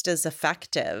being just as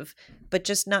effective, but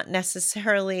just not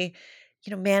necessarily,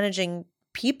 managing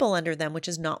people under them, which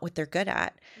is not what they're good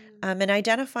at. And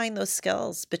identifying those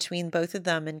skills between both of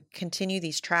them and continue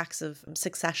these tracks of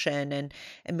succession and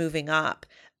moving up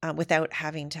without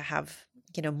having to have,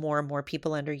 more and more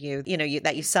people under you,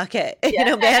 that you suck at,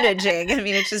 managing.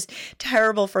 It's just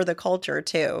terrible for the culture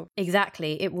too.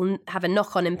 Exactly. It will have a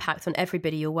knock-on impact on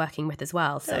everybody you're working with as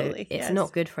well. So totally, it's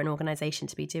not good for an organization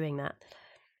to be doing that.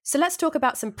 So let's talk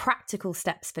about some practical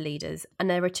steps for leaders. And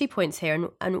there are 2 points here.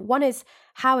 And one is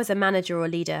how, as a manager or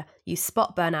leader, you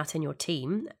spot burnout in your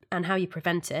team and how you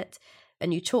prevent it.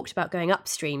 And you talked about going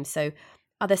upstream. So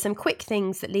are there some quick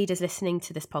things that leaders listening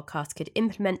to this podcast could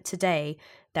implement today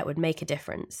that would make a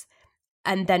difference?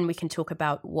 And then we can talk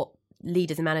about what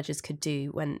leaders and managers could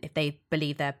do if they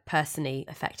believe they're personally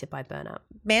affected by burnout.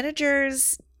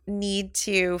 Managers need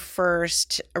to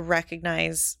first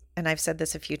recognize, and I've said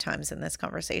this a few times in this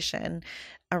conversation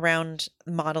around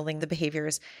modeling the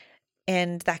behaviors,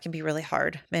 And that can be really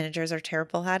hard. Managers are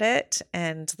terrible at it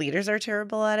and leaders are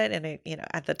terrible at it. And,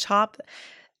 at the top,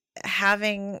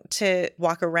 having to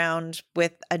walk around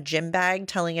with a gym bag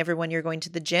telling everyone you're going to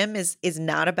the gym is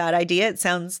not a bad idea. It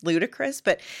sounds ludicrous,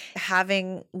 but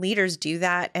having leaders do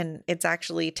that, and it's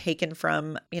actually taken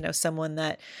from, someone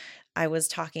that I was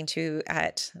talking to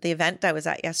at the event I was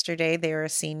at yesterday. They were a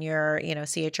senior,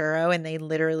 CHRO, and they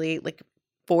literally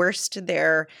forced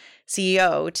their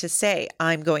CEO to say,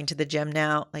 I'm going to the gym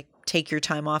now, take your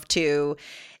time off too.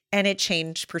 And it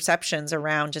changed perceptions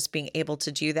around just being able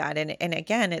to do that. And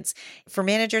again, it's for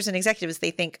managers and executives,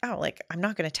 they think, I'm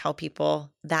not going to tell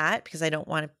people that because I don't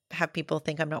want to have people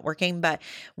think I'm not working. But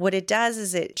what it does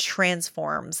is it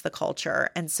transforms the culture.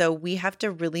 And so we have to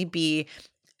really be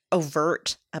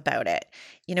overt about it.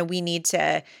 We need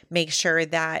to make sure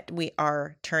that we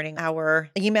are turning our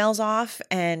emails off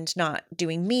and not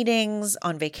doing meetings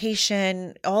on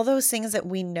vacation, all those things that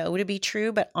we know to be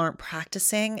true but aren't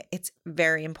practicing. It's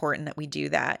very important that we do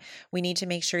that. We need to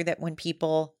make sure that when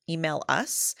people email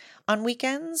us on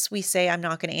weekends, we say, I'm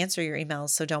not going to answer your emails,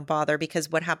 so don't bother, because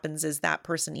what happens is that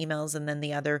person emails and then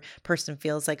the other person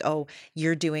feels like, oh,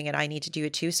 you're doing it, I need to do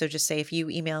it too. So just say, if you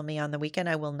email me on the weekend,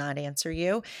 I will not answer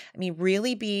you.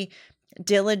 Really be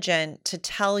diligent to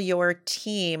tell your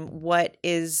team what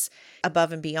is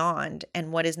above and beyond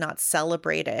and what is not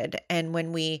celebrated. And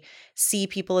when we see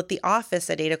people at the office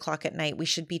at 8:00 at night, we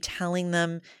should be telling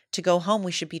them to go home.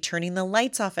 We should be turning the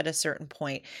lights off at a certain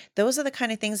point. Those are the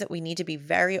kind of things that we need to be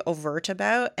very overt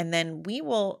about. And then we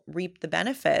will reap the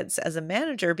benefits as a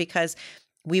manager, because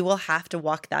we will have to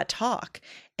walk that talk,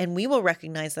 and we will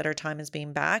recognize that our time is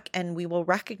being back, and we will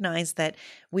recognize that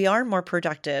we are more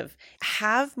productive.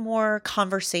 Have more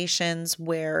conversations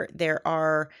where there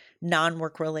are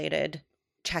non-work related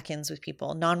check-ins with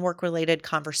people, non-work related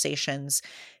conversations,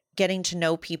 getting to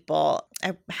know people.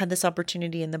 I had this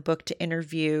opportunity in the book to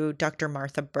interview Dr.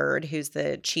 Martha Bird, who's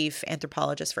the chief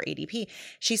anthropologist for ADP.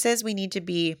 She says we need to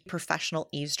be professional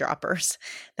eavesdroppers.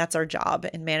 That's our job,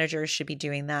 and managers should be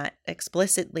doing that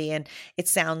explicitly. And it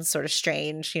sounds sort of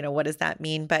strange, what does that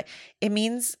mean? But it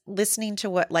means listening to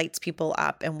what lights people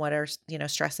up and what are,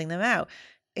 stressing them out.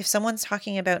 If someone's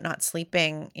talking about not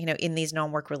sleeping, in these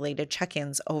non-work related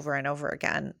check-ins over and over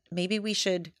again, maybe we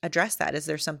should address that. Is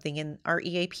there something in our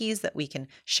EAPs that we can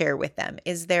share with them?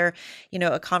 Is there,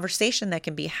 a conversation that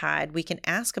can be had? We can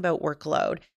ask about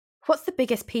workload. What's the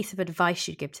biggest piece of advice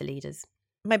you'd give to leaders?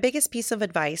 My biggest piece of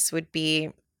advice would be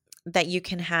that you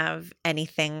can have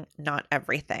anything, not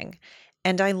everything.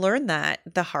 And I learned that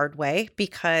the hard way,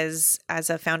 because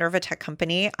as a founder of a tech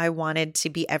company, I wanted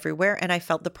to be everywhere. And I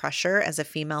felt the pressure as a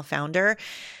female founder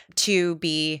to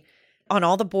be on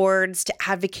all the boards, to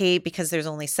advocate, because there's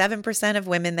only 7% of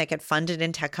women that get funded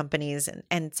in tech companies.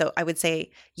 And so I would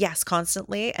say yes,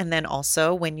 constantly. And then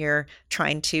also when you're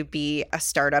trying to be a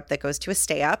startup that goes to a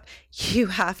stay up, you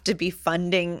have to be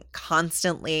funding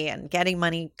constantly and getting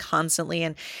money constantly.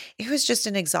 And it was just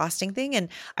an exhausting thing. And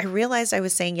I realized I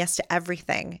was saying yes to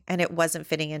everything and it wasn't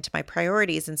fitting into my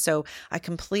priorities. And so I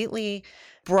completely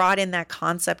brought in that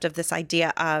concept of this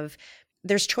idea of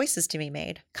there's choices to be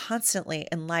made constantly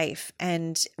in life,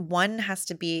 and one has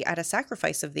to be at a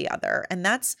sacrifice of the other. And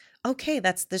that's okay.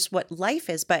 That's just what life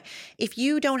is. But if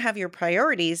you don't have your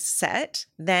priorities set,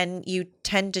 then you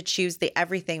tend to choose the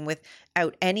everything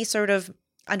without any sort of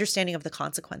understanding of the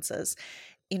consequences.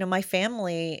 My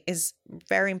family is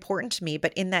very important to me,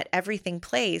 but in that everything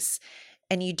place,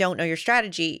 and you don't know your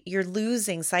strategy, you're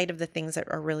losing sight of the things that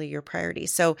are really your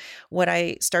priorities. So what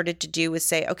I started to do was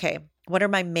say, okay, what are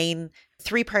my main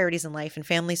 3 priorities in life? And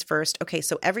families first. Okay,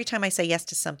 so every time I say yes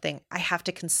to something, I have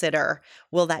to consider,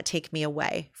 will that take me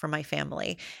away from my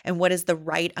family? And what is the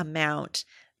right amount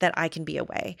that I can be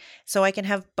away? So I can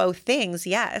have both things.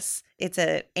 Yes, it's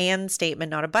a and statement,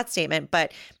 not a but statement.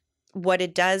 But what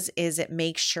it does is it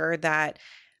makes sure that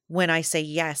when I say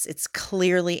yes, it's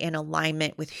clearly in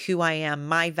alignment with who I am,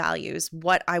 my values,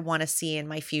 what I want to see in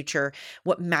my future,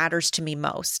 what matters to me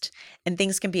most. And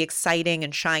things can be exciting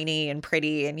and shiny and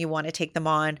pretty and you want to take them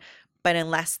on, but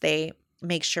unless they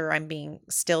make sure I'm being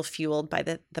still fueled by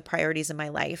the priorities in my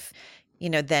life,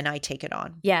 then I take it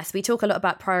on. Yes, we talk a lot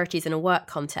about priorities in a work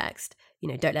context.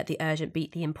 Don't let the urgent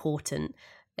beat the important,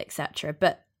 etc.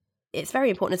 But it's very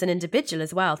important as an individual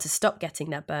as well to stop getting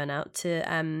that burnout, to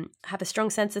have a strong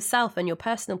sense of self and your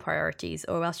personal priorities,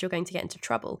 or else you're going to get into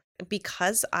trouble.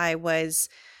 Because I was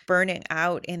burning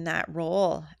out in that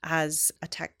role as a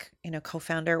tech,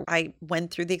 co-founder, I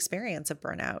went through the experience of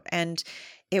burnout. And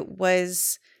it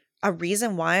was a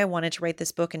reason why I wanted to write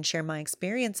this book and share my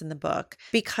experience in the book,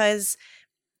 because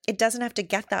it doesn't have to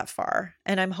get that far.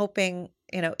 And I'm hoping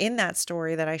in that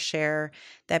story that I share,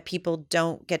 that people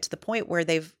don't get to the point where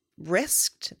they've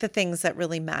risked the things that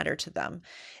really matter to them.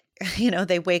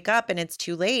 They wake up and it's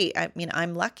too late. I mean,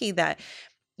 I'm lucky that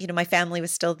my family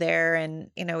was still there, and,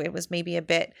 it was maybe a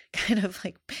bit kind of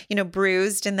like,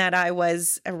 bruised in that I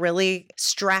was really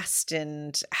stressed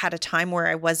and had a time where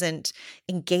I wasn't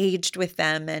engaged with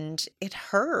them, and it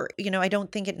hurt. I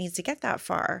don't think it needs to get that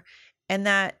far. And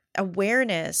that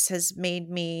awareness has made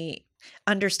me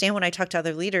understand when I talk to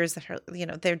other leaders that are,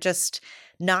 they're just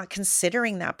not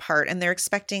considering that part, and they're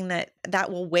expecting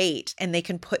that will wait and they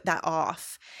can put that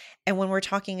off. And when we're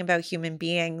talking about human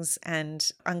beings and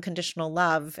unconditional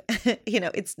love,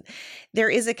 there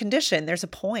is a condition, there's a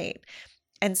point.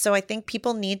 And so I think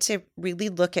people need to really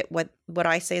look at what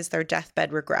I say is their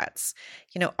deathbed regrets.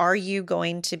 Are you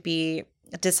going to be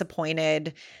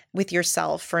disappointed with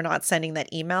yourself for not sending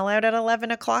that email out at 11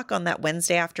 o'clock on that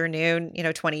Wednesday afternoon,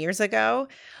 20 years ago?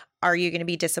 Are you going to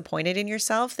be disappointed in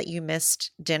yourself that you missed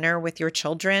dinner with your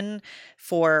children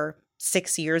for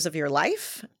 6 years of your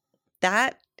life?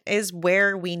 That is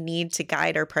where we need to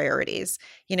guide our priorities,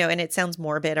 and it sounds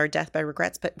morbid, our deathbed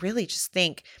regrets, but really just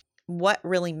think, what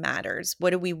really matters? What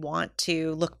do we want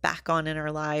to look back on in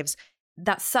our lives?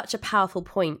 That's such a powerful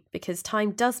point, because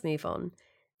time does move on.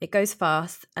 It goes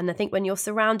fast. And I think when you're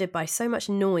surrounded by so much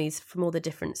noise from all the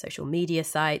different social media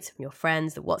sites, from your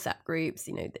friends, the WhatsApp groups,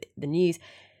 the news,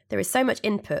 there is so much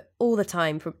input all the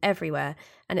time from everywhere.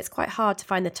 And it's quite hard to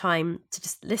find the time to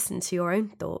just listen to your own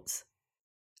thoughts.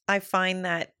 I find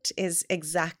that is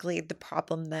exactly the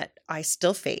problem that I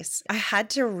still face. I had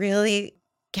to really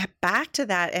get back to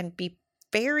that and be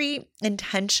very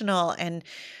intentional and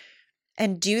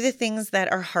do the things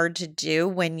that are hard to do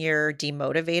when you're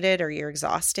demotivated or you're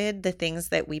exhausted, the things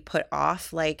that we put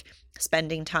off, like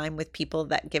spending time with people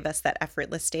that give us that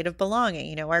effortless state of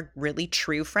belonging, our really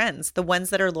true friends, the ones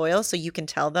that are loyal. So you can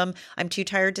tell them, I'm too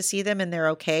tired to see them, and they're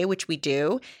okay, which we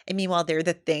do. And meanwhile, they're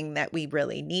the thing that we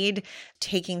really need.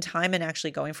 Taking time and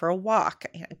actually going for a walk,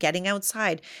 getting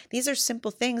outside. These are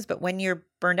simple things, but when you're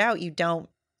burned out, you don't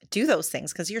do those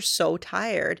things because you're so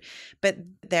tired. But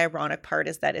the ironic part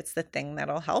is that it's the thing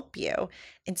that'll help you.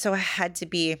 And so I had to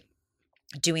be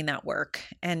doing that work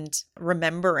and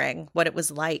remembering what it was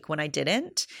like when I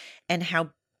didn't and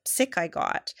how sick I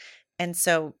got. And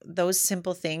so those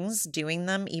simple things, doing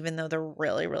them, even though they're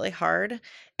really, really hard,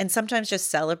 and sometimes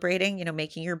just celebrating,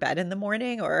 making your bed in the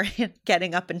morning or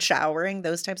getting up and showering,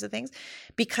 those types of things,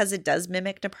 because it does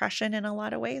mimic depression in a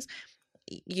lot of ways.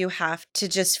 You have to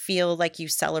just feel like you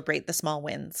celebrate the small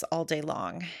wins all day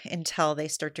long until they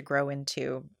start to grow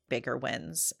into bigger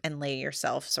wins, and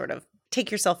take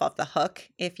yourself off the hook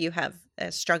if you have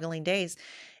struggling days.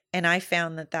 And I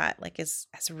found that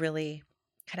has really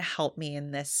kind of helped me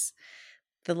in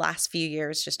the last few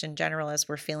years, just in general, as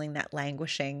we're feeling that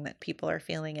languishing that people are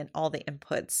feeling in all the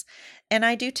inputs. And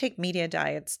I do take media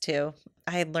diets too.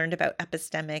 I had learned about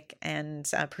epistemic and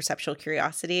perceptual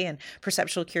curiosity. And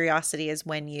perceptual curiosity is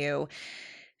when you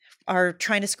are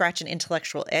trying to scratch an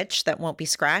intellectual itch that won't be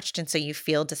scratched. And so you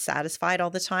feel dissatisfied all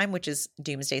the time, which is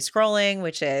doomsday scrolling,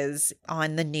 which is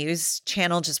on the news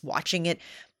channel, just watching it.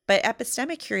 But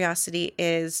epistemic curiosity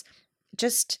is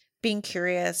just being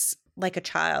curious like a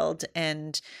child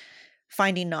and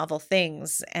finding novel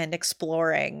things and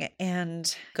exploring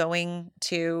and going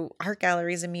to art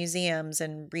galleries and museums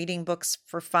and reading books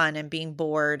for fun and being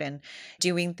bored and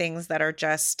doing things that are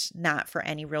just not for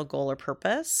any real goal or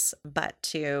purpose, but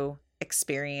to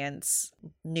experience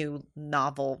new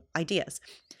novel ideas.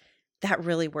 That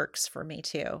really works for me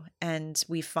too. And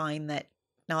we find that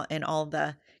not in all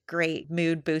the great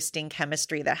mood boosting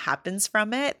chemistry that happens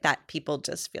from it, that people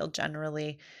just feel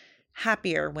generally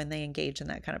happier when they engage in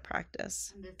that kind of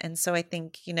practice. And so I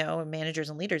think, managers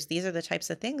and leaders, these are the types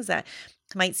of things that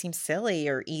might seem silly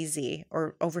or easy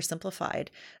or oversimplified,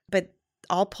 but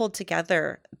all pulled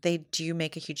together, they do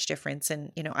make a huge difference.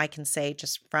 And, I can say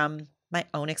just from my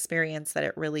own experience that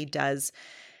it really does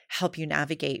help you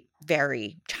navigate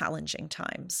very challenging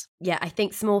times. Yeah, I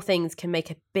think small things can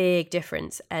make a big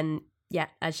difference. And yeah,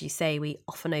 as you say, we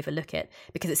often overlook it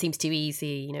because it seems too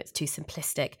easy, it's too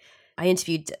simplistic. I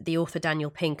interviewed the author Daniel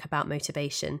Pink about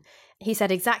motivation. He said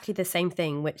exactly the same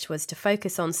thing, which was to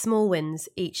focus on small wins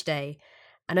each day.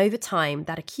 And over time,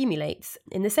 that accumulates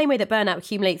in the same way that burnout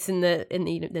accumulates in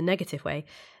the negative way.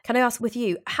 Can I ask with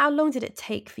you, how long did it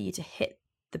take for you to hit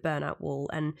the burnout wall?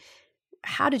 And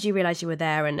how did you realize you were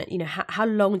there? And, how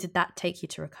long did that take you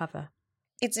to recover?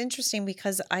 It's interesting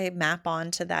because I map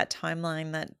onto that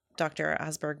timeline that Dr.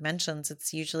 Asberg mentions.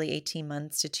 It's usually 18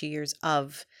 months to 2 years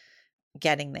of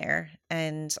getting there.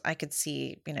 And I could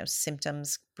see,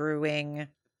 symptoms brewing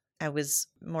I was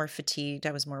more fatigued.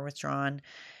 I was more withdrawn.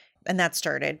 And that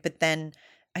started. But then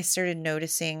I started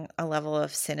noticing a level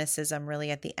of cynicism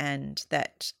really at the end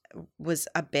that was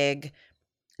a big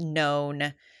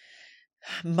known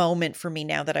moment for me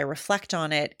now that I reflect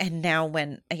on it. And now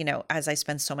when, as I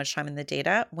spend so much time in the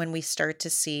data, when we start to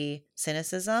see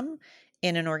cynicism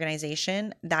in an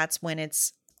organization, that's when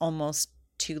it's almost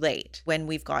too late. When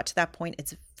we've got to that point,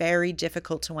 it's very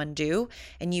difficult to undo.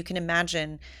 And you can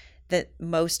imagine that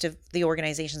most of the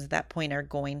organizations at that point are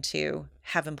going to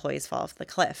have employees fall off the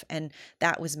cliff. And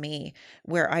that was me,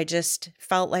 where I just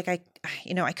felt like I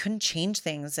couldn't change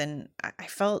things. And I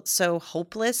felt so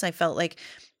hopeless. I felt like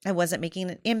I wasn't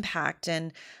making an impact,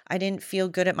 and I didn't feel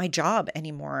good at my job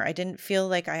anymore. I didn't feel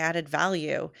like I added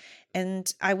value.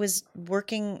 And I was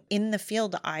working in the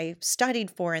field I studied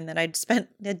for and that I'd spent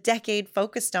a decade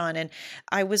focused on. And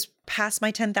I was past my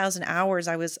 10,000 hours.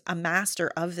 I was a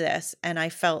master of this. And I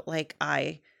felt like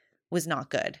I was not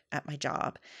good at my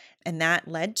job. And that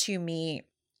led to me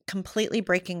completely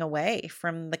breaking away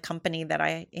from the company that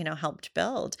I, helped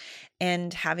build,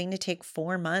 and having to take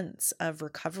 4 months of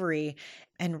recovery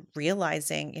and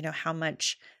realizing, how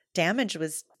much damage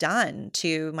was done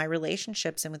to my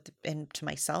relationships and to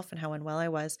myself, and how unwell I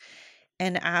was.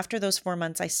 And after those 4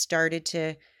 months, I started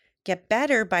to get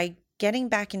better by getting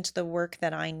back into the work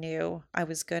that I knew I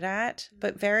was good at,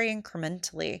 but very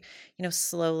incrementally,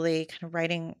 slowly kind of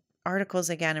writing articles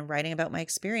again and writing about my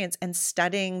experience and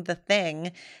studying the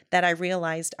thing that I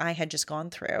realized I had just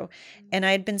gone through. And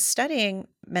I had been studying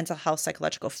mental health,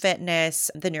 psychological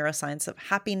fitness, the neuroscience of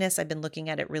happiness. I've been looking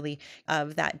at it really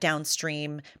of that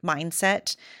downstream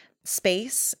mindset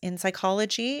space in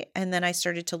psychology. And then I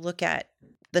started to look at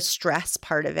the stress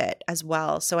part of it as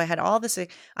well. So I had all this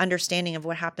understanding of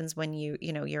what happens when you're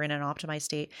in an optimized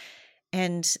state.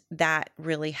 And that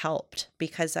really helped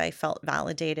because I felt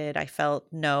validated. I felt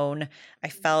known. I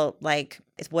felt like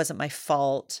it wasn't my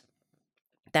fault,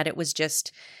 that it was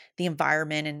just the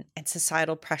environment and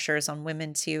societal pressures on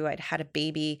women too. I'd had a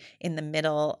baby in the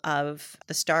middle of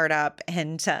the startup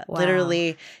and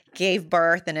literally gave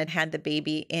birth and had the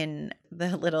baby in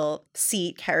the little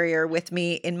seat carrier with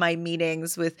me in my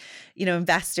meetings with,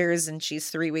 investors, and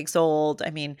she's 3 weeks old.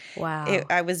 I mean, wow.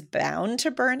 I was bound to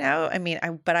burn out. I mean,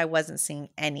 but I wasn't seeing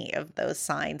any of those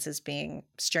signs as being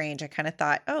strange. I kind of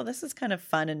thought, oh, this is kind of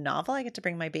fun and novel. I get to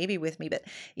bring my baby with me. But,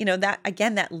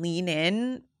 that lean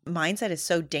in mindset is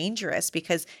so dangerous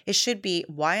because it should be,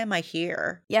 why am I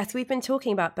here? Yes, we've been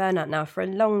talking about burnout now for a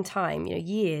long time,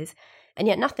 years, and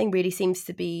yet nothing really seems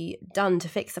to be done to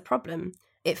fix the problem.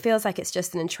 It feels like it's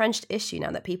just an entrenched issue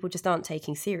now that people just aren't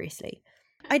taking seriously.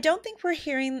 I don't think we're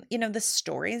hearing, the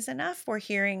stories enough. We're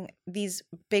hearing these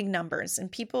big numbers,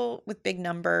 and people with big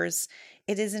numbers,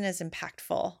 it isn't as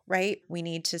impactful, right? We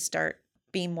need to start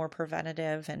being more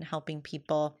preventative and helping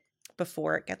people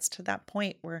before it gets to that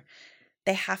point where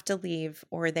they have to leave,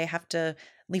 or they have to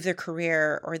leave their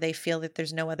career, or they feel that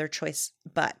there's no other choice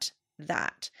but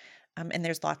that. And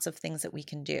there's lots of things that we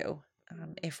can do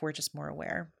if we're just more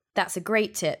aware. That's a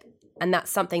great tip. And that's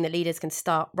something that leaders can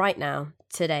start right now,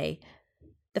 today.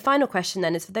 The final question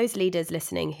then is for those leaders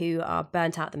listening who are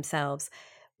burnt out themselves.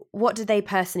 What do they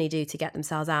personally do to get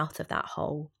themselves out of that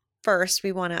hole? First,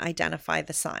 we want to identify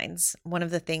the signs. One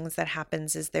of the things that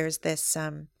happens is there's this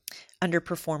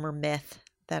underperformer myth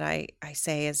that I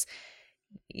say is,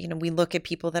 we look at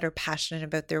people that are passionate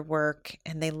about their work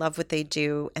and they love what they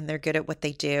do and they're good at what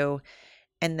they do.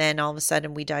 And then all of a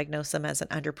sudden we diagnose them as an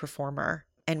underperformer,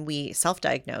 and we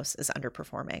self-diagnose as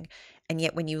underperforming. And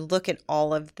yet when you look at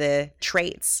all of the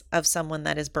traits of someone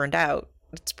that is burned out,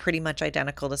 it's pretty much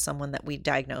identical to someone that we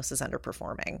diagnose as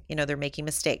underperforming. They're making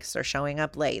mistakes. They're showing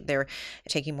up late. They're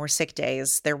taking more sick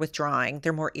days. They're withdrawing.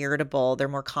 They're more irritable. They're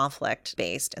more conflict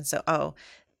based. And so,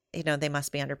 they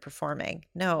must be underperforming.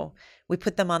 No, we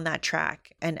put them on that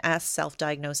track. And us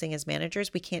self-diagnosing as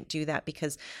managers, we can't do that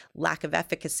because lack of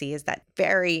efficacy is that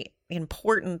very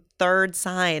important third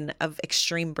sign of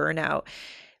extreme burnout.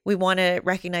 We want to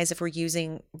recognize if we're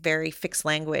using very fixed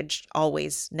language,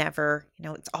 always, never,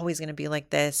 it's always going to be like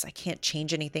this. I can't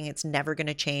change anything. It's never going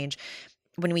to change.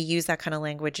 When we use that kind of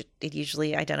language, it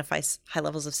usually identifies high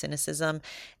levels of cynicism.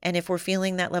 And if we're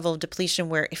feeling that level of depletion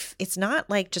where if it's not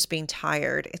like just being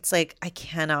tired, it's like, I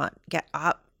cannot get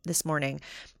up this morning.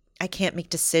 I can't make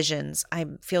decisions. I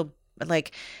feel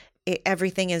like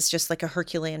everything is just like a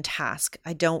Herculean task.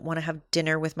 I don't want to have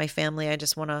dinner with my family. I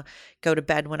just want to go to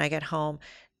bed when I get home.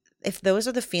 If those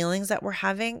are the feelings that we're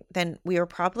having, then we are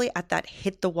probably at that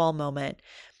hit the wall moment.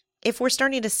 If we're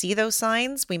starting to see those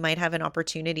signs, we might have an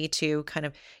opportunity to kind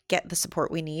of get the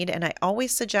support we need. And I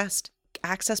always suggest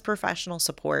access professional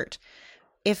support.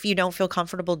 If you don't feel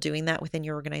comfortable doing that within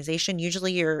your organization,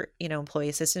 usually your, employee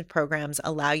assistance programs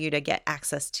allow you to get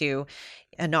access to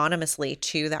anonymously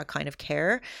to that kind of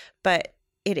care. But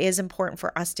it is important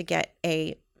for us to get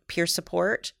a peer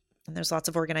support. And there's lots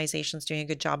of organizations doing a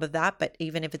good job of that. But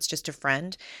even if it's just a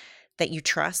friend that you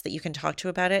trust, that you can talk to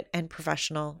about it, and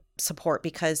professional support,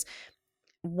 because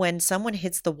when someone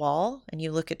hits the wall, and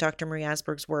you look at Dr. Marie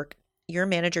Asberg's work, you're a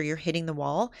manager, you're hitting the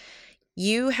wall.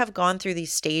 You have gone through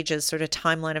these stages, sort of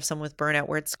timeline of someone with burnout,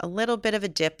 where it's a little bit of a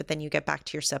dip, but then you get back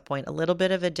to your set point, a little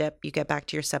bit of a dip, you get back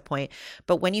to your set point.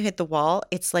 But when you hit the wall,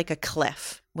 it's like a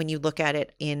cliff. When you look at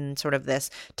it in sort of this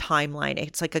timeline,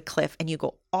 it's like a cliff, and you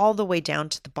go all the way down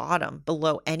to the bottom,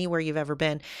 below anywhere you've ever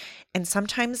been. And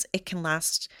sometimes it can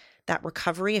last, that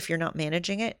recovery, if you're not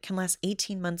managing it, can last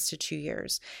 18 months to 2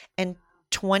 years. And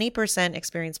 20%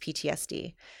 experience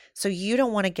PTSD. So you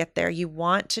don't want to get there. You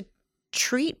want to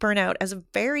treat burnout as a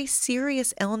very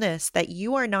serious illness that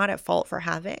you are not at fault for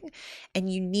having.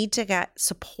 And you need to get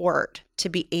support to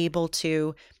be able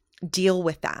to deal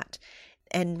with that.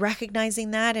 And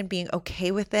recognizing that and being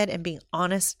okay with it and being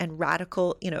honest and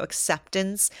radical,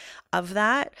 acceptance of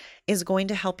that is going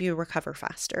to help you recover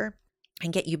faster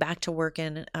and get you back to work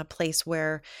in a place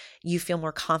where you feel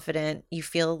more confident. You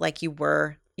feel like you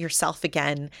were yourself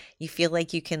again. You feel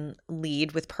like you can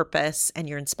lead with purpose and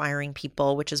you're inspiring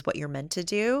people, which is what you're meant to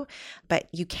do, but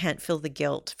you can't feel the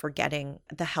guilt for getting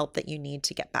the help that you need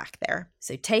to get back there.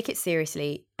 So take it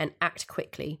seriously and act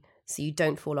quickly so you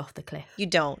don't fall off the cliff. You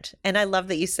don't. And I love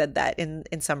that you said that in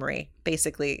summary.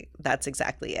 Basically, that's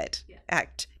exactly it. Yeah.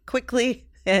 Act quickly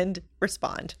and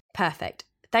respond. Perfect.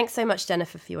 Thanks so much,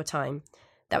 Jennifer, for your time.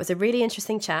 That was a really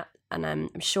interesting chat, and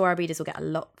I'm sure our readers will get a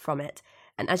lot from it.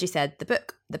 And as you said, the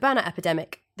book, The Burnout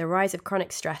Epidemic, The Rise of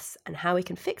Chronic Stress and How We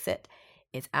Can Fix It,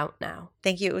 is out now.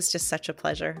 Thank you. It was just such a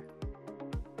pleasure.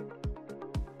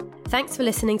 Thanks for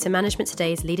listening to Management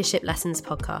Today's Leadership Lessons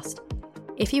podcast.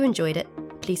 If you enjoyed it,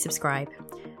 please subscribe.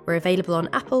 We're available on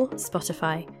Apple,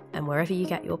 Spotify, and wherever you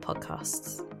get your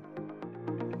podcasts.